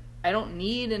 like, I don't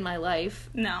need in my life.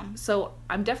 No. So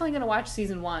I'm definitely going to watch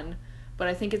season 1, but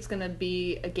I think it's going to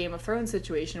be a Game of Thrones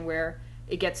situation where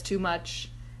it gets too much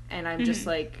and I'm just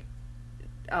like,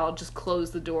 I'll just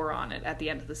close the door on it at the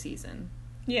end of the season.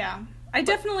 Yeah.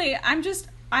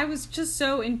 I was just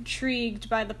so intrigued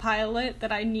by the pilot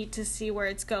that I need to see where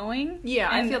it's going. Yeah,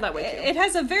 and I feel that way too. It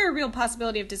has a very real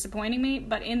possibility of disappointing me,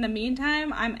 but in the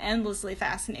meantime, I'm endlessly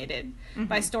fascinated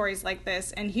by stories like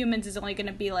this, and Humans is only going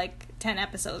to be like 10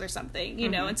 episodes or something, you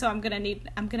know, and so I'm going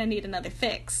to need another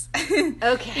fix.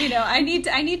 Okay. You know, I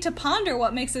need to ponder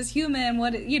what makes us human,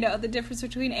 what, you know, the difference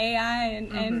between AI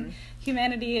and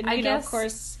humanity, and, you know, of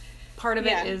course, part of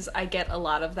it is I get a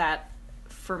lot of that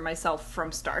for myself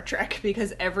from Star Trek,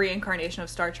 because every incarnation of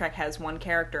Star Trek has one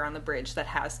character on the bridge that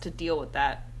has to deal with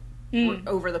that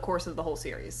over the course of the whole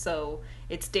series. So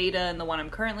it's Data in the one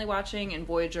I'm currently watching, and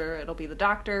Voyager it'll be the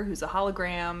Doctor, who's a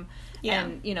hologram.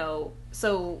 And, you know,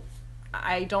 so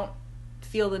I don't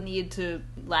feel the need to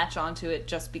latch onto it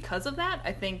just because of that.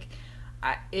 I think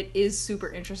it is super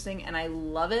interesting and I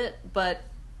love it, but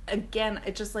again,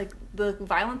 it's just like the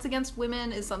violence against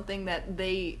women is something that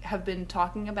they have been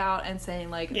talking about and saying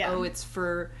like, oh, it's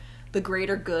for the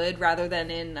greater good, rather than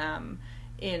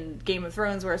in Game of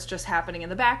Thrones where it's just happening in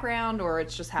the background, or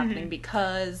it's just happening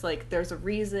because like there's a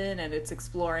reason and it's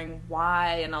exploring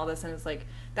why and all this, and it's like,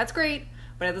 that's great,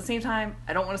 but at the same time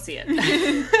I don't want to see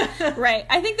it. Right.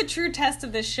 I think the true test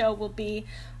of this show will be,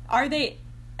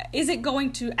 is it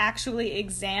going to actually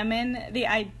examine the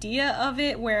idea of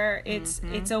it, where it's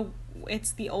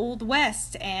the Old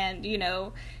West, and, you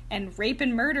know, and rape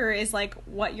and murder is like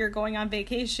what you're going on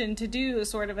vacation to do,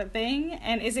 sort of a thing?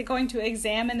 And is it going to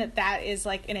examine that is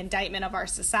like an indictment of our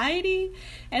society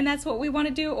and that's what we want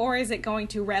to do? Or is it going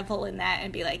to revel in that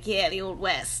and be like, yeah, the Old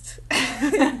West?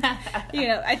 You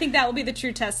know, I think that will be the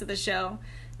true test of the show.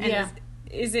 And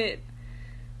is it...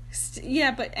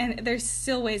 and there's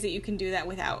still ways that you can do that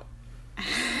without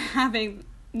having,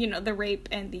 you know, the rape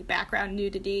and the background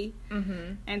nudity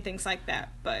and things like that.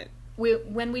 But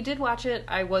when we did watch it,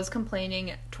 I was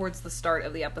complaining towards the start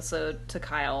of the episode to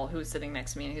Kyle, who was sitting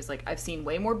next to me, and he's like, I've seen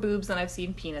way more boobs than I've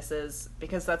seen penises,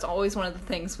 because that's always one of the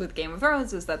things with Game of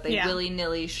Thrones, is that they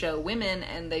willy-nilly show women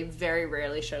and they very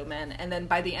rarely show men. And then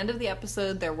by the end of the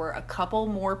episode, there were a couple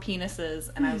more penises,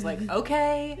 and I was like,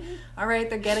 okay, all right,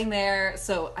 they're getting there.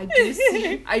 So I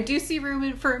do see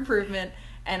room for improvement,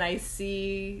 and I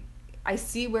see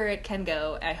where it can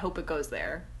go. I hope it goes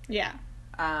there. Yeah.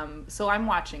 So I'm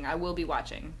watching. I will be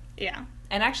watching. Yeah.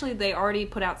 And actually, they already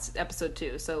put out episode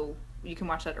 2, so you can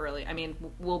watch that early. I mean,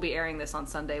 we'll be airing this on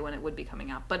Sunday when it would be coming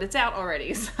out, but it's out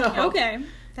already, so... Okay.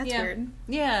 That's weird.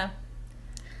 Yeah.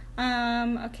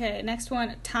 Okay, next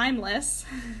one, Timeless.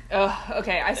 Oh,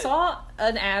 okay. I saw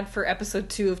an ad for episode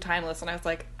 2 of Timeless, and I was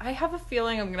like, I have a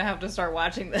feeling I'm gonna have to start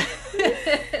watching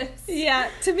this. Yeah,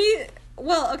 to me...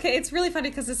 Well, okay, it's really funny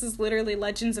because this is literally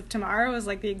Legends of Tomorrow, is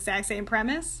like the exact same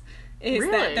premise. Is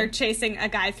that they're chasing a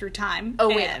guy through time. Oh,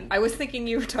 wait. I was thinking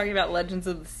you were talking about Legends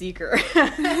of the Seeker.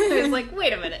 I was like,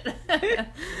 wait a minute.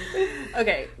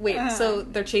 Okay, wait. So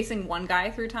they're chasing one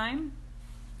guy through time?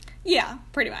 Yeah,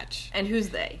 pretty much. And who's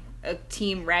they? A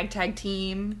ragtag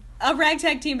team? A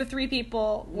ragtag team of 3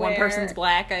 people. One person's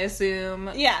black, I assume.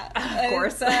 Yeah. Of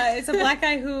course. It's a black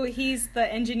guy who, he's the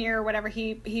engineer or whatever.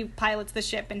 He pilots the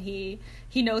ship, and he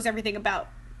knows everything about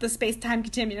the space-time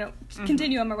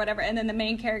continuum or whatever. And then the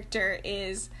main character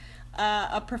is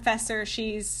a professor.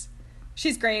 She's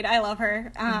great. I love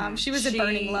her. She was in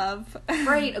Burning Love.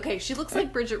 Right. Okay. She looks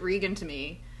like Bridget Regan to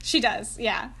me. She does.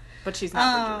 Yeah. But she's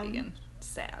not Bridget Regan.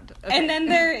 Sad. Okay. And then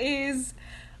there is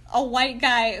a white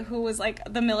guy who was like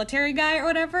the military guy or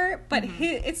whatever. But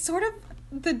it's sort of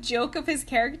the joke of his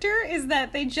character is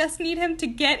that they just need him to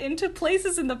get into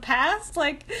places in the past,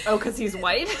 like... Oh, because he's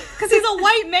white? Because he's a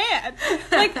white man.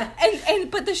 Like,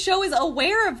 but the show is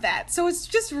aware of that, so it's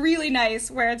just really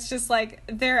nice, where it's just like,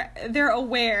 they're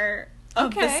aware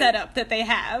of the setup that they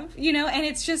have, you know, and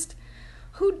it's just,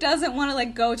 who doesn't want to,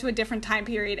 like, go to a different time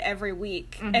period every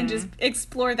week and just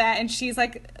explore that, and she's,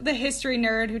 like, the history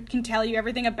nerd who can tell you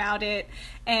everything about it,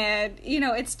 and, you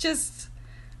know,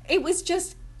 it was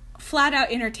just flat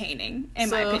out entertaining,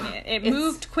 in my opinion. It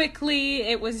moved quickly.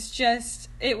 It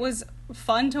was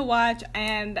fun to watch,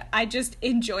 and I just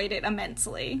enjoyed it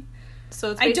immensely.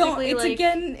 So it's basically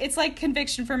it's like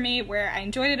Conviction for me, where I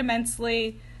enjoyed it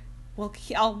immensely.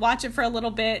 I'll watch it for a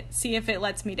little bit, see if it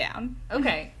lets me down.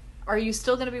 Okay. Are you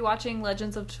still going to be watching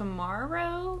Legends of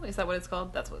Tomorrow? Is that what it's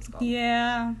called? That's what it's called.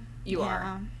 Yeah. You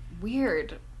are.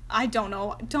 Weird. I don't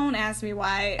know. Don't ask me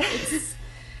why.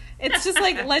 It's just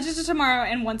like Legends of Tomorrow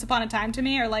and Once Upon a Time to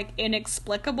me are like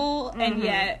inexplicable, and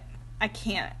yet I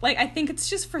can't. Like, I think it's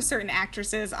just for certain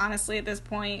actresses, honestly, at this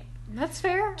point. That's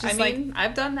fair. Just I mean,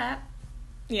 I've done that.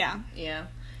 Yeah. Yeah.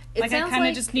 Like, I kind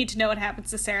of just need to know what happens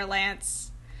to Sarah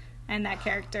Lance and that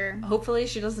character. Hopefully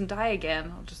she doesn't die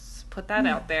again. I'll just put that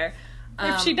out there.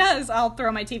 If she does, I'll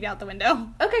throw my TV out the window.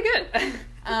 Okay, good.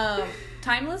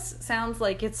 Timeless sounds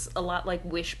like it's a lot like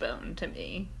Wishbone to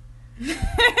me.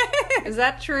 Is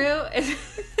that true?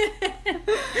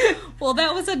 Well,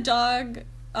 that was a dog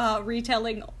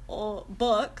retelling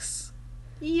books.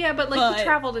 Yeah, but he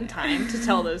traveled in time to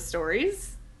tell those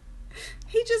stories.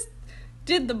 He just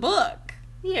did the book.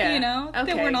 Yeah. You know? Okay.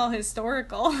 They weren't all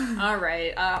historical. All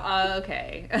right.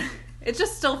 Okay. It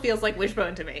just still feels like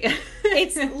Wishbone to me.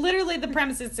 It's literally, the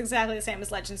premise is exactly the same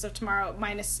as Legends of Tomorrow,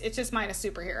 it's just minus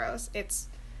superheroes.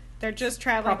 They're just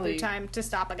traveling through time to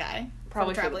stop a guy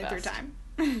from traveling through time.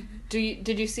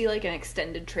 Did you see like an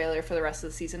extended trailer for the rest of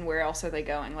the season? Where else are they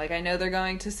going? Like, I know they're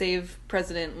going to save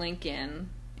President Lincoln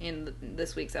in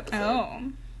this week's episode.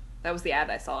 Oh. That was the ad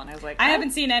I saw, and I was like, I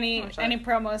haven't seen any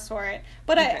promos for it,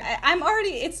 but okay. I'm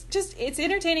already. It's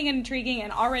entertaining and intriguing,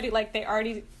 and already they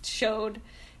already showed.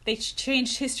 They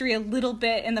changed history a little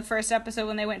bit in the first episode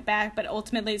when they went back, but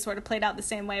ultimately it sort of played out the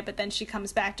same way. But then she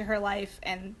comes back to her life,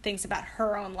 and things about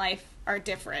her own life are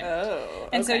different. Oh, okay.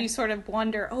 And so you sort of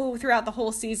wonder, throughout the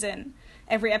whole season,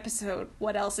 every episode,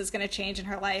 what else is going to change in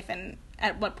her life, and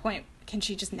at what point can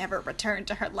she just never return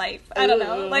to her life? I don't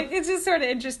know. Like, it's just sort of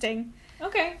interesting.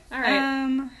 Okay, all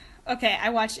right. Okay, I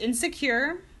watched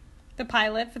Insecure, the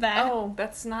pilot for that. Oh,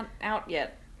 that's not out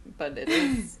yet, but it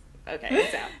is. Okay,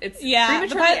 it's out. It's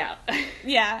prematurely out.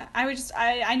 Yeah,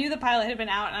 I knew the pilot had been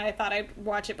out, and I thought I'd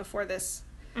watch it before this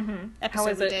episode. How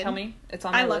is it? Tell me. It's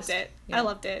on my list. I loved it. Yeah. I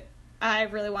loved it. I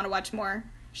really want to watch more.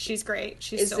 She's great.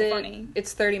 She's so funny.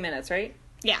 It's 30 minutes, right?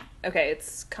 Yeah. Okay,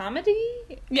 it's comedy?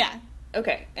 Yeah.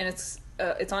 Okay, and it's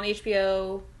on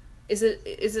HBO. Is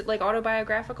it like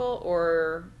autobiographical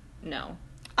or no?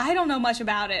 I don't know much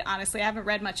about it, honestly. I haven't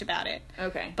read much about it.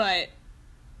 Okay. But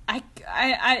I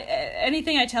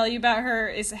anything I tell you about her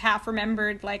is half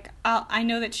remembered. Like, I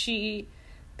know that she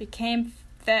became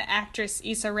the actress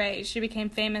Issa Rae. She became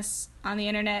famous on the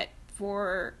internet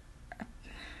for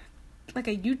like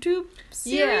a YouTube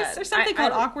series or something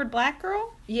called Awkward Black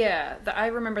Girl. Yeah, I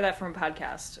remember that from a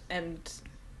podcast, and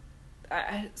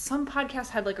some podcast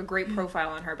had like a great profile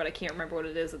on her, but I can't remember what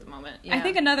it is at the moment. Yeah. I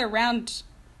think Another Round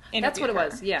interviewed That's what it her.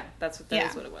 was. Yeah, that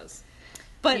is what it was.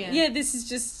 But yeah, this is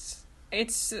just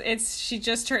it's she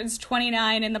just turns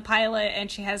 29 in the pilot,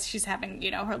 and she's having,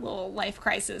 her little life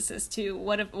crisis as to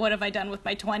what have I done with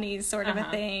my 20s sort of a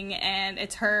thing, and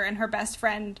it's her and her best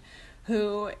friend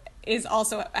who is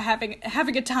also having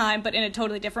a time, but in a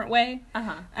totally different way.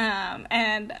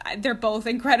 And they're both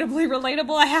incredibly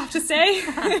relatable, I have to say.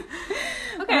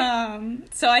 Okay.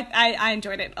 So I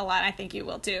enjoyed it a lot. I think you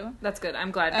will too. That's good.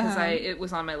 I'm glad, because it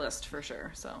was on my list for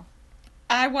sure. So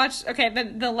I watched. Okay,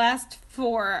 the last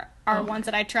 4 are ones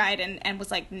that I tried and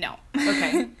was like, no.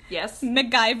 Okay. Yes.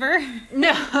 MacGyver.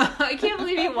 No, I can't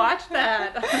believe you watched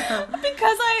that.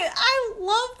 Because I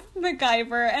love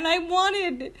MacGyver, and I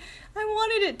wanted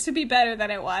it to be better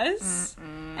than it was.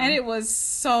 And it was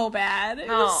so bad. It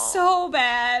was so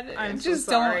bad. I'm just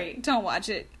so sorry. Don't watch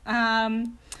it.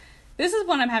 This is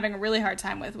one I'm having a really hard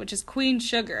time with, which is Queen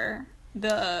Sugar,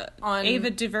 the Ava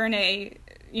DuVernay,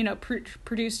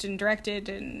 produced and directed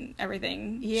and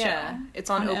everything. Yeah, show it's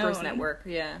on Oprah's network.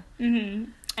 Yeah.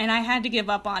 And I had to give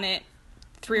up on it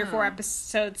 3 or 4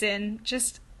 episodes in,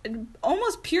 just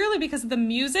almost purely because of the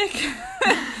music.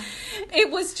 It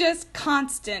was just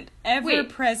constant,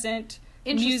 ever-present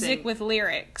music with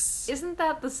lyrics. Isn't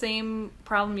that the same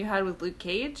problem you had with Luke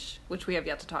Cage, which we have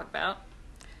yet to talk about?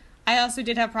 I also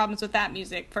did have problems with that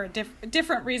music for a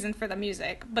different reason for the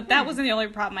music, but that wasn't the only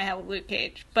problem I had with Luke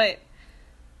Cage. But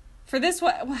for this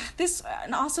one,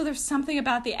 and also there's something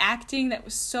about the acting that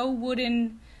was so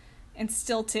wooden and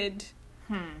stilted.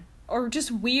 Or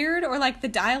just weird, or like the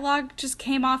dialogue just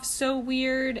came off so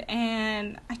weird,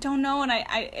 and I don't know, and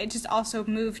it just also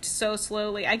moved so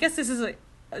slowly. I guess this is a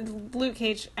Luke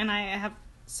Cage, and I have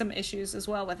some issues as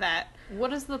well with that.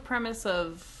 What is the premise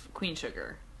of Queen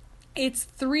Sugar? It's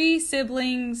 3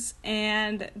 siblings,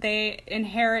 and they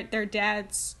inherit their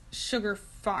dad's sugar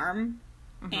farm,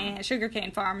 and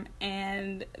sugarcane farm,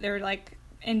 and they're like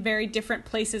in very different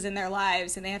places in their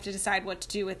lives, and they have to decide what to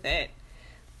do with it.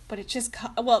 But it just,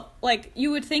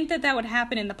 you would think that would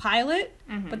happen in the pilot,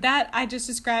 but that I just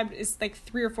described is like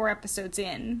 3 or 4 episodes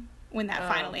in when that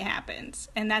finally happens.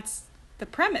 And that's the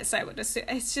premise, I would assume.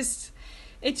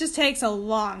 It just takes a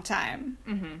long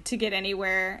time to get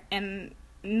anywhere. And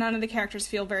none of the characters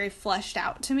feel very fleshed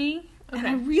out to me. Okay. And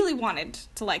I really wanted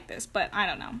to like this, but I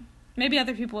don't know. Maybe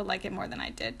other people would like it more than I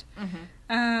did.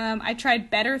 Mm-hmm. I tried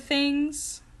Better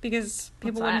Things because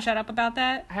people wouldn't shut up about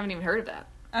that. I haven't even heard of that.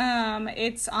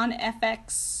 It's on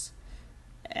FX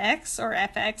or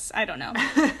FX, I don't know.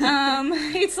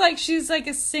 It's like she's like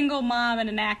a single mom and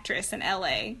an actress in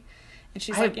LA, and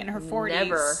she's like in her 40s.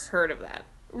 Never heard of that.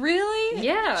 Really?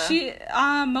 Yeah. She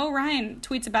Mo Ryan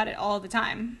tweets about it all the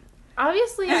time.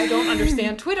 Obviously, I don't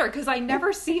understand Twitter because I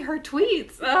never see her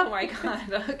tweets. Oh my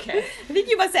god. Okay. I think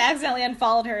you must have accidentally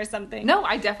unfollowed her or something. No,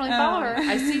 I definitely follow her.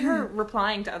 I see her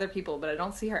replying to other people, but I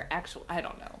don't see her actual. I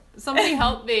don't know. Somebody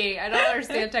help me. I don't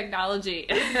understand technology.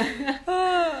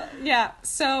 Yeah.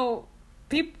 So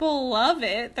people love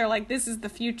it. They're like, this is the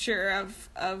future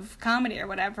of comedy or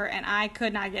whatever, and I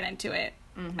could not get into it.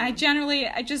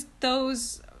 Mm-hmm.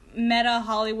 Those meta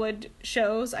Hollywood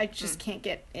shows, I just can't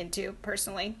get into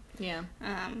personally. Yeah.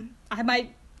 I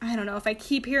don't know, if I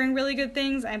keep hearing really good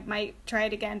things, I might try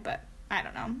it again, but I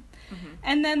don't know. Mm-hmm.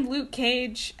 And then Luke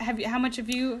Cage, how much have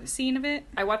you seen of it?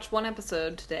 I watched one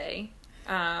episode today.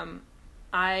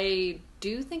 I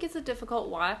do think it's a difficult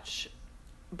watch,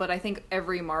 but I think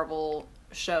every Marvel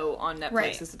show on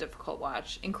Netflix is a difficult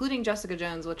watch, including Jessica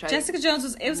Jones, which Jessica Jones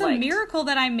was liked. A miracle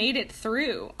that I made it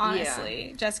through, honestly.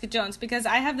 Yeah. Jessica Jones, because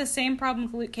I have the same problem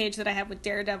with Luke Cage that I have with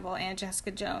Daredevil and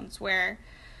Jessica Jones, where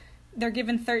they're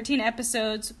given 13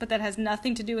 episodes, but that has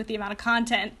nothing to do with the amount of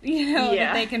content,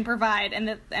 that they can provide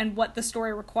and what the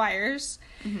story requires.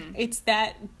 Mm-hmm. It's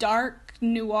that dark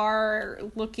noir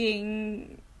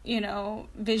looking,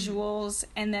 visuals,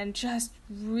 and then just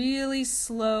really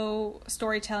slow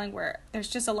storytelling where there's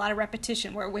just a lot of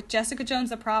repetition. Where with Jessica Jones,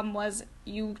 the problem was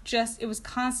it was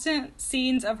constant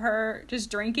scenes of her just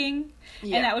drinking,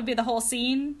 and that would be the whole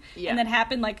scene, and that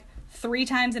happened like 3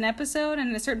 times an episode,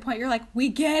 and at a certain point you're like, we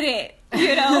get it,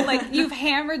 like you've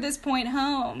hammered this point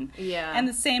home. Yeah. And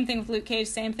the same thing with Luke Cage,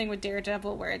 same thing with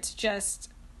Daredevil, where it's just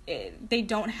they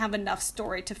don't have enough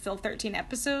story to fill 13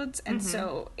 episodes, and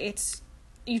so it's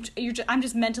I'm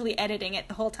just mentally editing it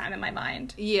the whole time in my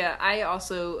mind. Yeah, I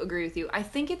also agree with you. I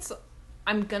think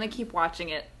I'm gonna keep watching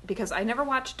it because I never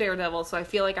watched Daredevil, so I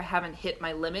feel like I haven't hit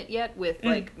my limit yet with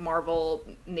like Marvel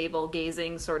navel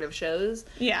gazing sort of shows.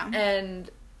 Yeah. And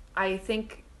I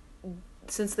think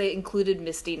since they included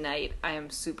Misty Knight, I am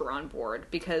super on board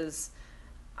because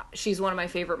she's one of my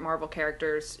favorite Marvel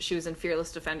characters. She was in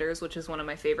Fearless Defenders, which is one of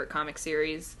my favorite comic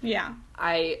series. Yeah.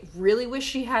 I really wish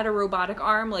she had a robotic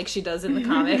arm like she does in the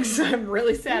comics. I'm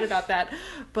really sad about that.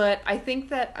 But I think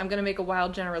that I'm going to make a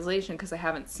wild generalization because I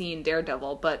haven't seen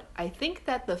Daredevil, but I think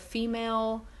that the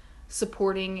female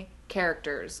supporting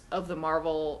characters of the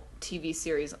Marvel TV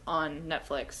series on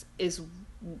Netflix is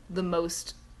the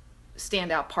most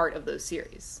standout part of those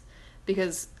series.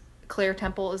 Because Claire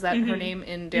Temple, is that her name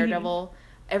in Daredevil?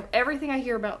 Everything I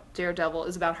hear about Daredevil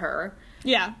is about her.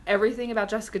 Yeah. Everything about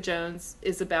Jessica Jones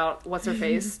is about, what's her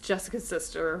face? Jessica's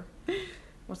sister.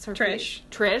 What's her face?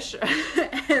 Trish.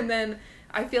 And then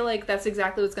I feel like that's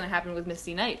exactly what's going to happen with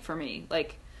Misty Knight for me.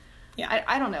 Like,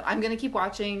 I don't know. I'm going to keep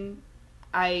watching.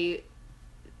 I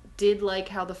did like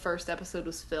how the first episode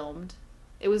was filmed.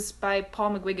 It was by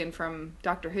Paul McGuigan from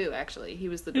Doctor Who, actually. He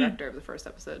was the director of the first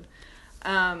episode.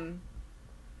 I'm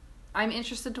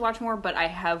interested to watch more, but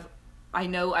I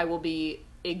know I will be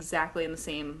exactly in the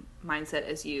same mindset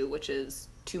as you, which is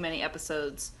too many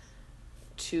episodes,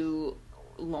 too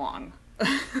long.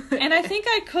 And I think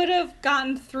I could have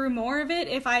gotten through more of it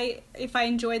if I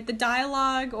enjoyed the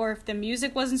dialogue or if the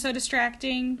music wasn't so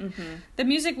distracting. Mm-hmm. The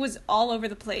music was all over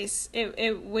the place.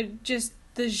 It would just,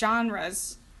 the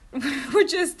genres were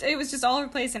just, it was just all over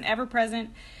the place and ever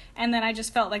present. And then I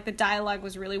just felt like the dialogue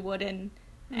was really wooden,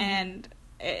 and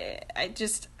it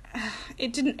just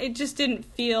didn't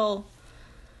feel,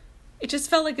 it just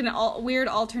felt like an weird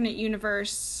alternate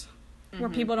universe where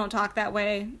people don't talk that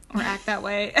way or act that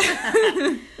way.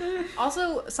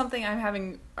 Also, something I'm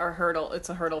having it's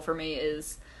a hurdle for me,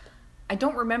 is I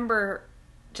don't remember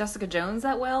Jessica Jones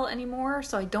that well anymore,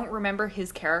 so I don't remember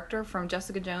his character from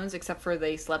Jessica Jones except for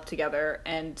they slept together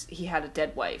and he had a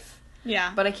dead wife.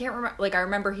 Yeah. But I can't remember, like, I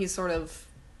remember he's sort of,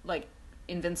 like,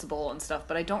 invincible and stuff,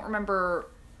 but I don't remember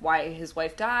why his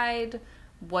wife died,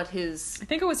 I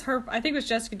think it was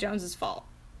Jessica Jones's fault.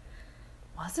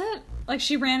 Was it? Like,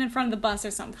 she ran in front of the bus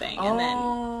or something, and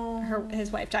then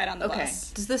his wife died on the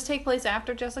bus. Does this take place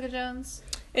after Jessica Jones?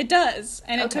 It does,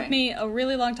 and it took me a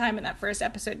really long time in that first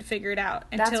episode to figure it out,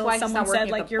 until someone said,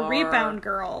 like, you're Rebound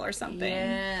Girl or something.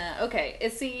 Yeah,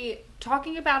 okay.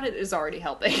 Talking about it is already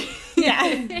helping.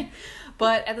 Yeah.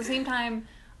 But at the same time,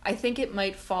 I think it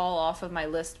might fall off of my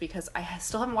list because I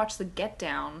still haven't watched The Get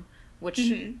Down, which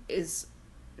is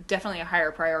definitely a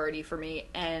higher priority for me,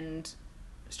 and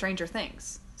Stranger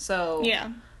Things. So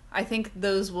Yeah. I think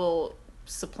those will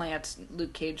supplant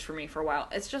Luke Cage for me for a while.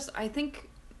 It's just, I think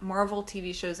Marvel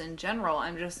TV shows in general,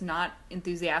 I'm just not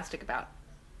enthusiastic about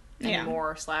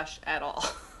anymore / at all.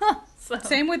 So,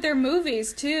 Same with their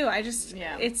movies too. I just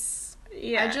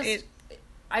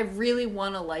I really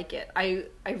want to like it. I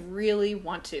really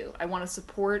want to. I want to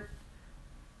support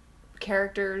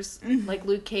characters like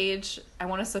Luke Cage. I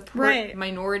want to support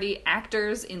minority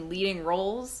actors in leading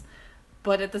roles,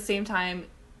 but at the same time,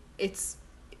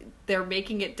 they're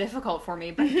making it difficult for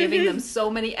me by giving them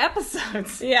so many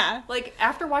episodes. Yeah. Like,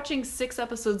 after watching 6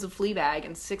 episodes of Fleabag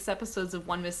and 6 episodes of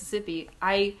One Mississippi,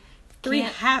 I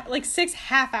can't... 6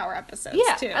 half-hour episodes,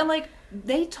 too. And, like,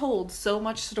 they told so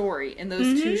much story in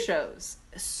those 2 shows.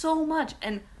 So much.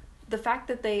 And the fact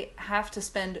that they have to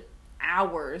spend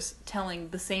hours telling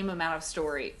the same amount of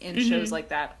story in shows like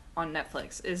that on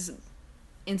Netflix is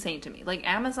insane to me. Like,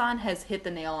 Amazon has hit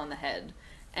the nail on the head.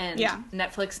 And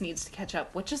Netflix needs to catch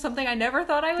up, which is something I never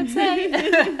thought I would say.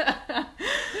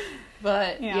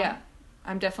 But, yeah,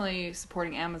 I'm definitely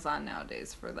supporting Amazon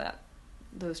nowadays for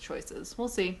those choices. We'll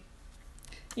see.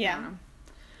 Yeah.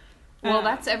 Well,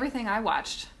 that's everything I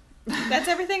watched. That's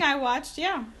everything I watched,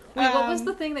 yeah. Wait, what was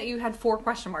the thing that you had 4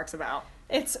 question marks about?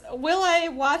 It's, will I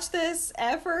watch this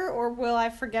ever, or will I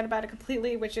forget about it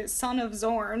completely, which is Son of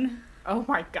Zorn. Oh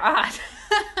my god.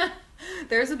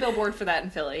 There's a billboard for that in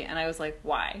Philly, and I was like,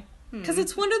 why? Because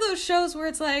it's one of those shows where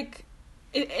it's like,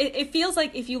 it feels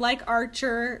like if you like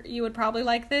Archer, you would probably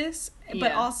like this,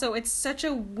 but also it's such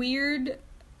a weird,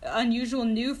 unusual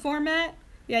new format.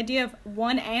 The idea of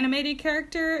one animated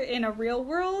character in a real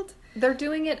world. They're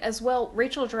doing it as well.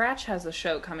 Rachel Dratch has a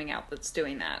show coming out that's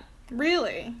doing that.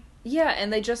 Really? Yeah,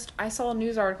 and I saw a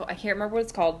news article, I can't remember what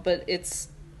it's called, but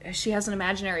she has an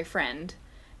imaginary friend,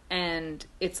 and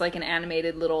it's like an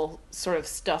animated little sort of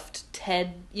stuffed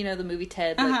Ted, you know, the movie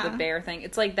Ted, like the bear thing.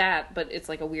 It's like that, but it's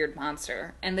like a weird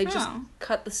monster. And they just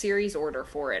cut the series order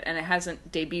for it, and it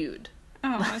hasn't debuted.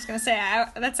 Oh, I was going to say,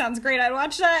 that sounds great. I'd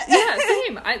watch that. Yeah,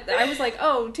 same. I was like,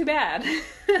 oh, too bad.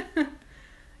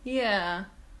 Yeah.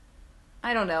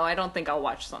 I don't know. I don't think I'll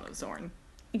watch Son of Zorn.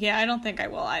 Yeah, I don't think I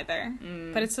will either.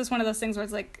 But it's just one of those things where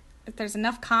it's like, if there's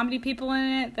enough comedy people in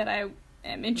it that I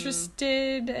am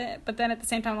interested, but then at the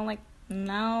same time I'm like,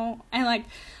 no. And like,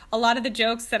 a lot of the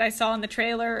jokes that I saw in the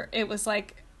trailer, it was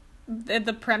like,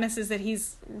 the premise is that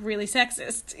he's really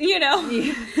sexist, you know?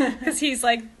 Because he's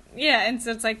like, and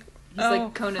so it's like, he's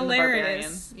like Conan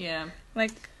hilarious. the Barbarian. Yeah.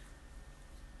 Like,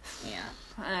 yeah.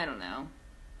 I don't know.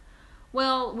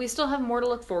 Well, we still have more to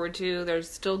look forward to. There's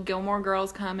still Gilmore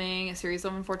Girls coming, a series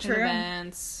of unfortunate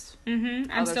events.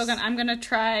 I'm gonna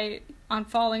try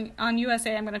on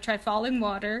USA. I'm gonna try Falling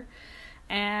Water,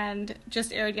 and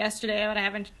just aired yesterday, but I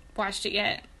haven't watched it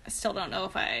yet. I still don't know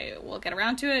if I will get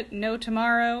around to it. No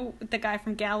Tomorrow with the guy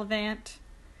from Gallivant.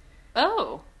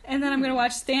 Oh. And then I'm gonna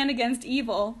watch Stand Against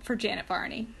Evil for Janet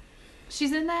Varney.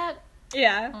 She's in that?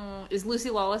 Yeah. Is Lucy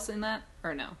Lawless in that?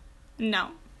 Or no?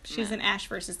 No. She's in Ash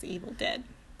vs. the Evil Dead.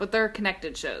 But they're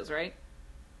connected shows, right?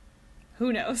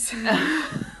 Who knows?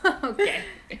 Okay.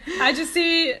 I just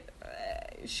see,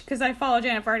 because I follow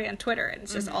Janet Varney on Twitter, and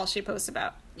it's just all she posts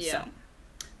about. Yeah. So.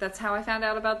 That's how I found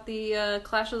out about the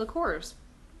Clash of the Corrs.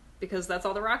 Because that's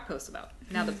all The Rock posts about.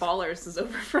 Now that Ballers is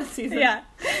over for a season. Yeah.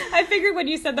 I figured when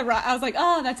you said The Rock, I was like,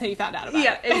 oh, that's how you found out about it.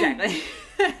 Yeah, exactly.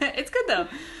 It's good, though.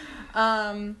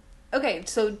 Okay,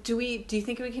 so do you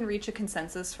think we can reach a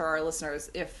consensus for our listeners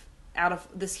if, out of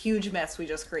this huge mess we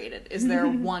just created, is there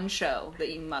one show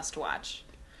that you must watch?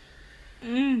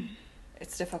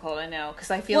 It's difficult, I know, because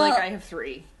I feel like I have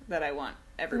 3 that I want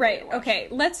everybody to watch. Okay,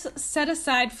 let's set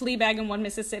aside Fleabag and One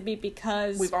Mississippi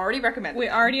because... We've already recommended We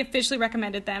them. already officially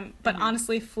recommended them, but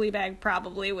honestly, Fleabag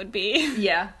probably would be...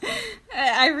 Yeah.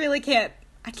 I really can't...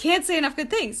 I can't say enough good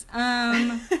things.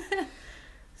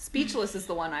 Speechless is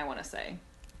the one I want to say.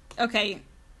 Okay.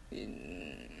 I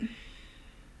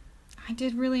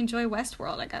did really enjoy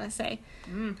Westworld, I gotta say.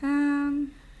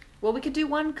 Well, we could do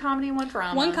one comedy, one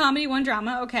drama. One comedy, one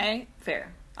drama, okay.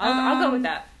 Fair. I'll go with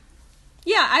that.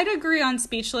 Yeah, I'd agree on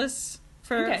Speechless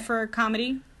for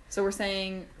comedy. So we're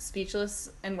saying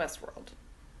Speechless and Westworld.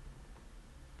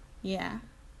 Yeah.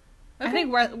 Okay. I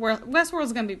think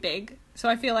Westworld's gonna be big, so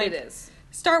I feel like... It is.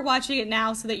 Start watching it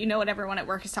now so that you know what everyone at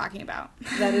work is talking about.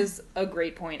 That is a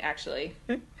great point, actually.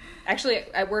 Actually,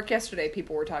 at work yesterday,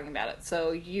 people were talking about it,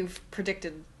 so you've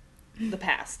predicted the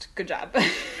past. Good job.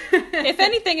 If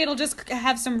anything, it'll just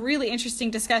have some really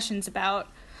interesting discussions about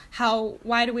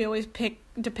why do we always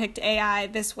depict AI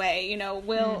this way? You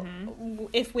know,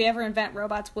 if we ever invent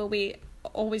robots, will we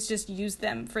always just use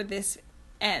them for this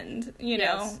end? You know,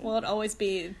 Yes. will it always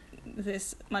be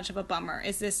this much of a bummer?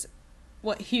 Is this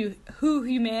who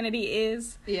humanity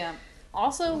is? Yeah.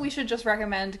 Also, we should just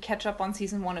recommend catch up on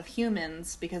season 1 of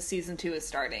Humans, because season 2 is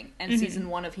starting, and season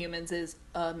 1 of Humans is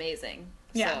amazing.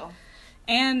 Yeah. So,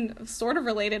 And sort of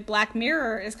related, Black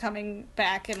Mirror is coming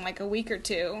back in like a week or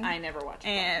two. I never watched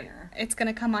Black and Mirror. it's going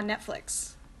to come on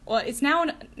Netflix. Well, it's now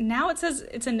it says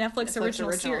it's a Netflix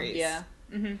original series. Yeah.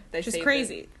 Mm-hmm. Which is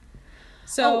crazy. It.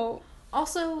 So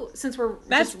Also, since we're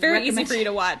that's just very easy for you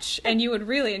to watch, and you would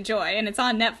really enjoy, and it's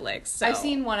on Netflix. So. I've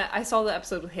seen one. I saw the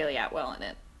episode with Haley Atwell in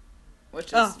it,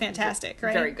 which is fantastic,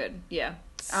 right? Very good. Yeah,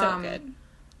 So good.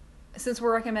 Since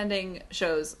we're recommending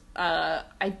shows,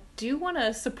 I do want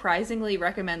to surprisingly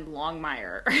recommend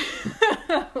Longmire.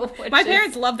 My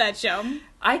parents love that show.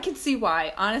 I can see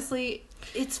why. Honestly,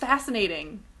 it's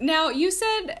fascinating. Now, you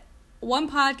said one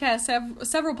podcast,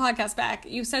 several podcasts back,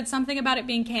 you said something about it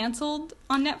being canceled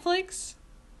on Netflix?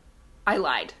 I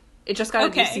lied. It just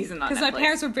got a new season on Netflix. Because my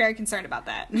parents were very concerned about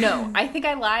that. No, I think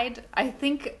I lied. I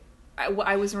think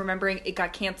I was remembering it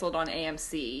got canceled on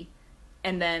AMC,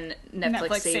 and then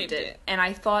Netflix saved it. And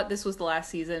I thought this was the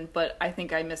last season, but I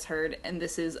think I misheard, and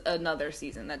this is another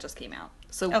season that just came out.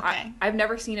 So I've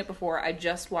never seen it before. I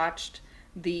just watched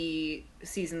the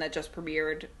season that just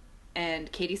premiered,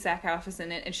 and Katie Sackhoff is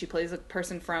in it, and she plays a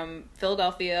person from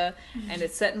Philadelphia, and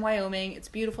it's set in Wyoming. It's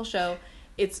a beautiful show.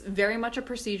 It's very much a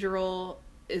procedural.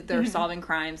 They're solving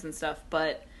crimes and stuff,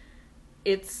 but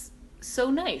it's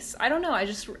so nice. I don't know.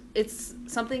 It's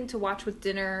something to watch with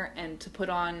dinner and to put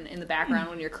on in the background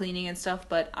when you're cleaning and stuff,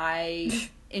 but I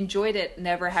enjoyed it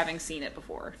never having seen it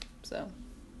before. So,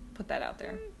 put that out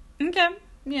there. Okay.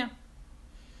 Yeah.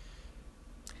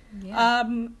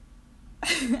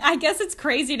 I guess it's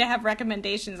crazy to have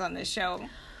recommendations on this show.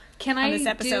 On this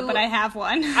episode, but I have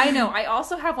one. I know. I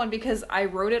also have one because I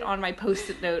wrote it on my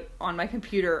Post-it note on my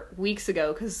computer weeks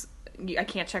ago because I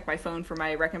can't check my phone for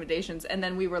my recommendations. And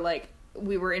then we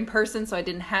were in person, so I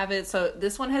didn't have it. So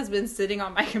this one has been sitting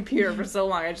on my computer for so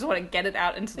long. I just want to get it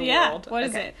out into the world. What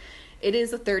is it? It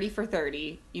is a 30 for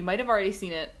 30. You might have already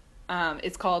seen it.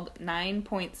 It's called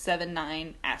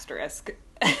 9.79 asterisk,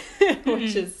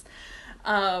 which is,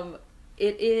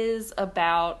 it is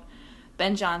about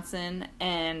Ben Johnson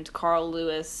and Carl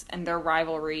Lewis and their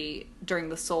rivalry during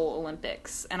the Seoul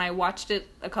Olympics. And I watched it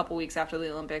a couple weeks after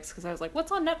the Olympics because I was like,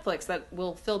 what's on Netflix that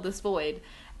will fill this void?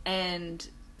 And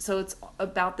so it's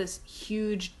about this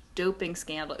huge doping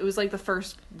scandal. It was like the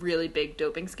first really big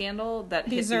doping scandal that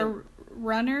These are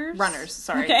runners? Runners,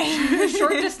 sorry. Okay.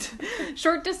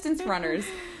 short distance runners.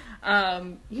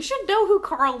 You should know who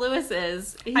Carl Lewis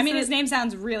is. His name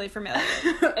sounds really familiar.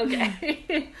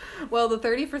 Okay. Well, the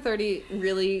 30 for 30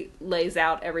 really lays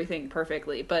out everything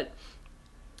perfectly, but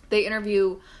they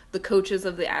interview the coaches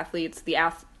of the athletes,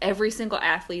 every single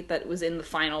athlete that was in the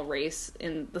final race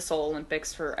in the Seoul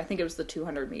Olympics for, I think it was the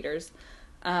 200 meters,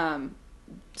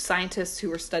 scientists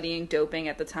who were studying doping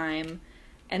at the time,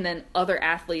 and then other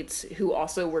athletes who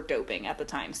also were doping at the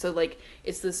time. So,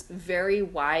 it's this very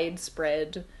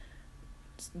widespread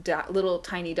little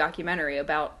tiny documentary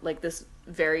about this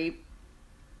very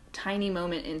tiny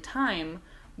moment in time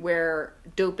where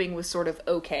doping was sort of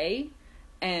okay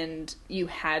and you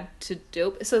had to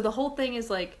dope. So the whole thing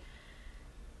is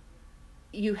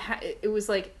it was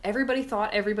everybody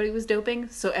thought everybody was doping,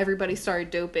 so everybody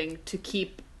started doping to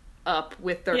keep up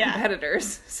with their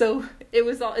competitors. So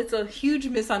it's a huge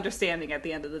misunderstanding at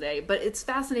the end of the day, but it's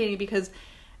fascinating because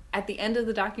at the end of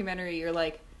the documentary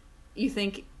you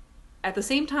think at the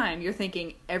same time, you're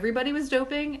thinking everybody was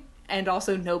doping and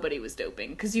also nobody was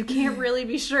doping. Because you can't really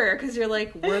be sure. Because you're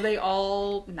were they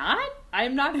all not?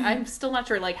 I'm still not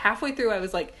sure. Halfway through, I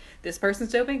was this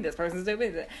person's doping, this person's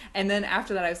doping. And then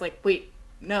after that, I was wait,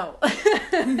 no.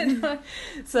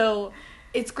 So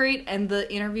it's great. And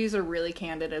the interviews are really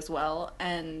candid as well.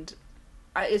 And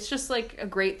it's just a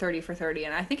great 30 for 30.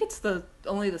 And I think it's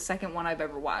only the second one I've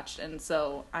ever watched. And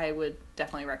so I would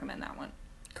definitely recommend that one.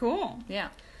 Cool. Yeah.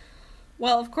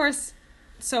 Well, of course,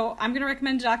 so I'm going to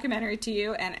recommend a documentary to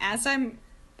you, and as I'm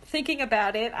thinking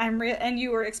about it, and you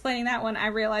were explaining that one, I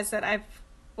realized that I've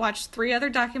watched 3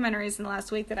 other documentaries in the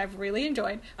last week that I've really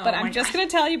enjoyed, but I'm just going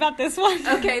to tell you about this one.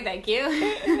 Okay, thank you.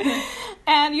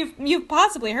 And you've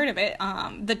possibly heard of it,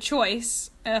 The Choice,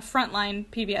 a Frontline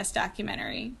PBS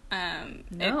documentary.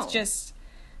 No.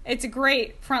 It's a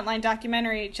great Frontline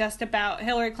documentary just about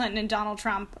Hillary Clinton and Donald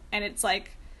Trump, and it's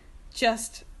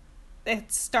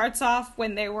it starts off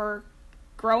when they were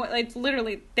growing,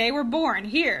 literally they were born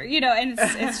here, and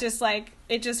it's just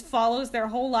it just follows their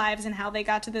whole lives and how they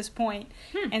got to this point.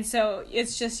 And so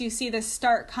it's just, you see this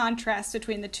stark contrast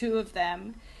between the two of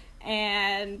them,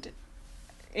 and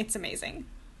it's amazing.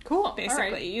 Cool. Basically,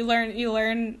 All right. you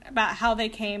learn about how they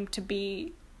came to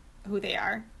be who they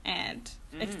are, and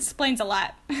it explains a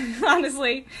lot,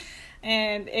 honestly.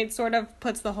 And it sort of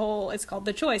puts it's called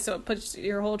The Choice, so it puts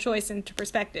your whole choice into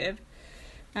perspective.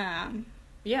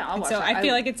 Yeah, I'll watch so it. I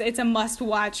feel like it's a must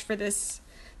watch for this,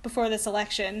 before this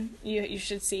election. You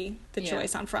should see The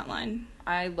Choice on Frontline.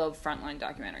 I love Frontline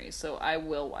documentaries, so I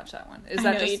will watch that one. I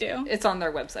know you do. It's on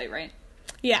their website, right?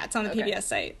 Yeah, it's on the Okay. PBS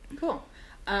site. Cool.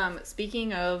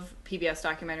 Speaking of PBS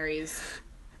documentaries,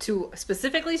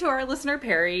 specifically to our listener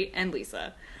Perry and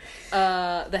Lisa,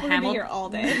 We're gonna be here all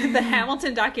day. the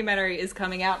Hamilton documentary is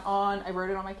coming out on, I wrote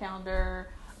it on my calendar,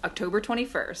 October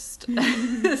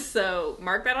 21st. So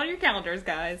mark that on your calendars,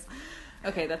 guys.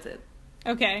 Okay, that's it.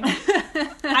 Okay.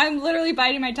 I'm literally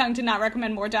biting my tongue to not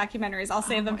recommend more documentaries. I'll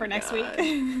save them for next week.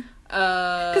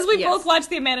 Because we both watched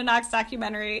the Amanda Knox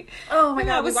documentary. Oh my And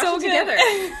god, that was we watched so it good. together.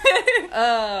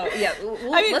 Yeah.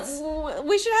 I mean,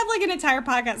 we should have like an entire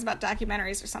podcast about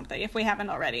documentaries or something if we haven't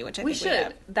already, which I We think we should.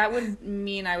 have. That would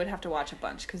mean I would have to watch a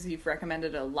bunch because you've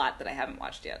recommended a lot that I haven't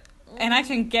watched yet. And I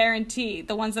can guarantee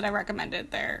the ones that I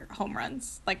recommended, they're home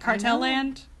runs. Like Cartel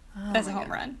Land, that's a my home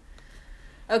God. run.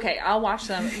 Okay, I'll watch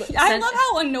them. I love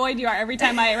how annoyed you are every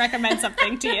time I recommend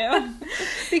something to you.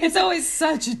 Because it's always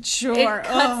such a chore. It cuts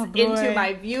Oh, boy. into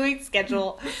my viewing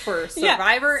schedule for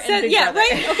Survivor and Big Brother.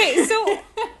 Right? Okay, so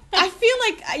I feel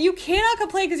like you cannot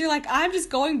complain because you're like, I'm just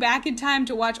going back in time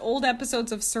to watch old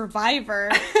episodes of Survivor.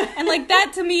 And like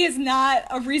that to me is not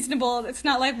a reasonable, it's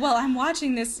not like, well, I'm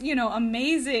watching this,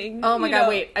 amazing. Oh my god,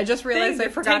 wait, I just realized I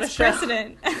forgot a show.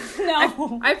 Precedent.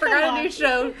 No. I forgot a new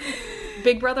show.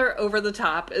 Big Brother Over the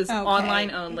Top is online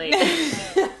only.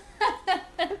 No.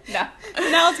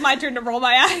 Now it's my turn to roll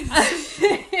my eyes.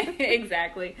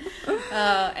 Exactly.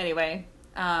 Anyway,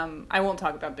 I won't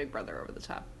talk about Big Brother Over the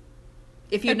Top.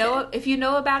 If you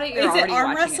know about it, you're Is it already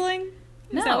arm watching wrestling?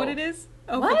 No. Is that what it is?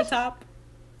 Over What? the Top?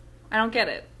 I don't get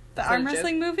it. The Is that arm a joke?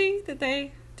 wrestling movie that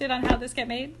they did on How This Get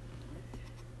Made?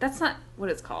 That's not what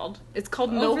it's called. It's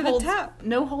called Over the Top.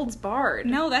 No Holds Barred.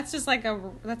 No, that's just like a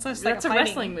That's a fighting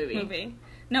wrestling movie.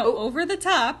 No, Over the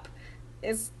Top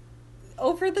is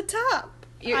Over the Top.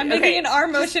 You're- I'm making okay, an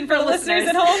arm just motion for for listeners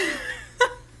at listeners.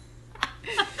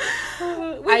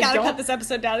 home. We I gotta don't- cut this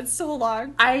episode down. It's so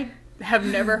long. I have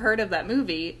never heard of that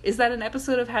movie. Is that an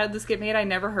episode of How Did This Get Made? I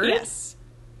never heard. Yes.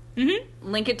 Mm-hmm.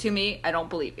 Link it to me. I don't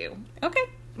believe you. Okay.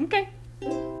 Okay.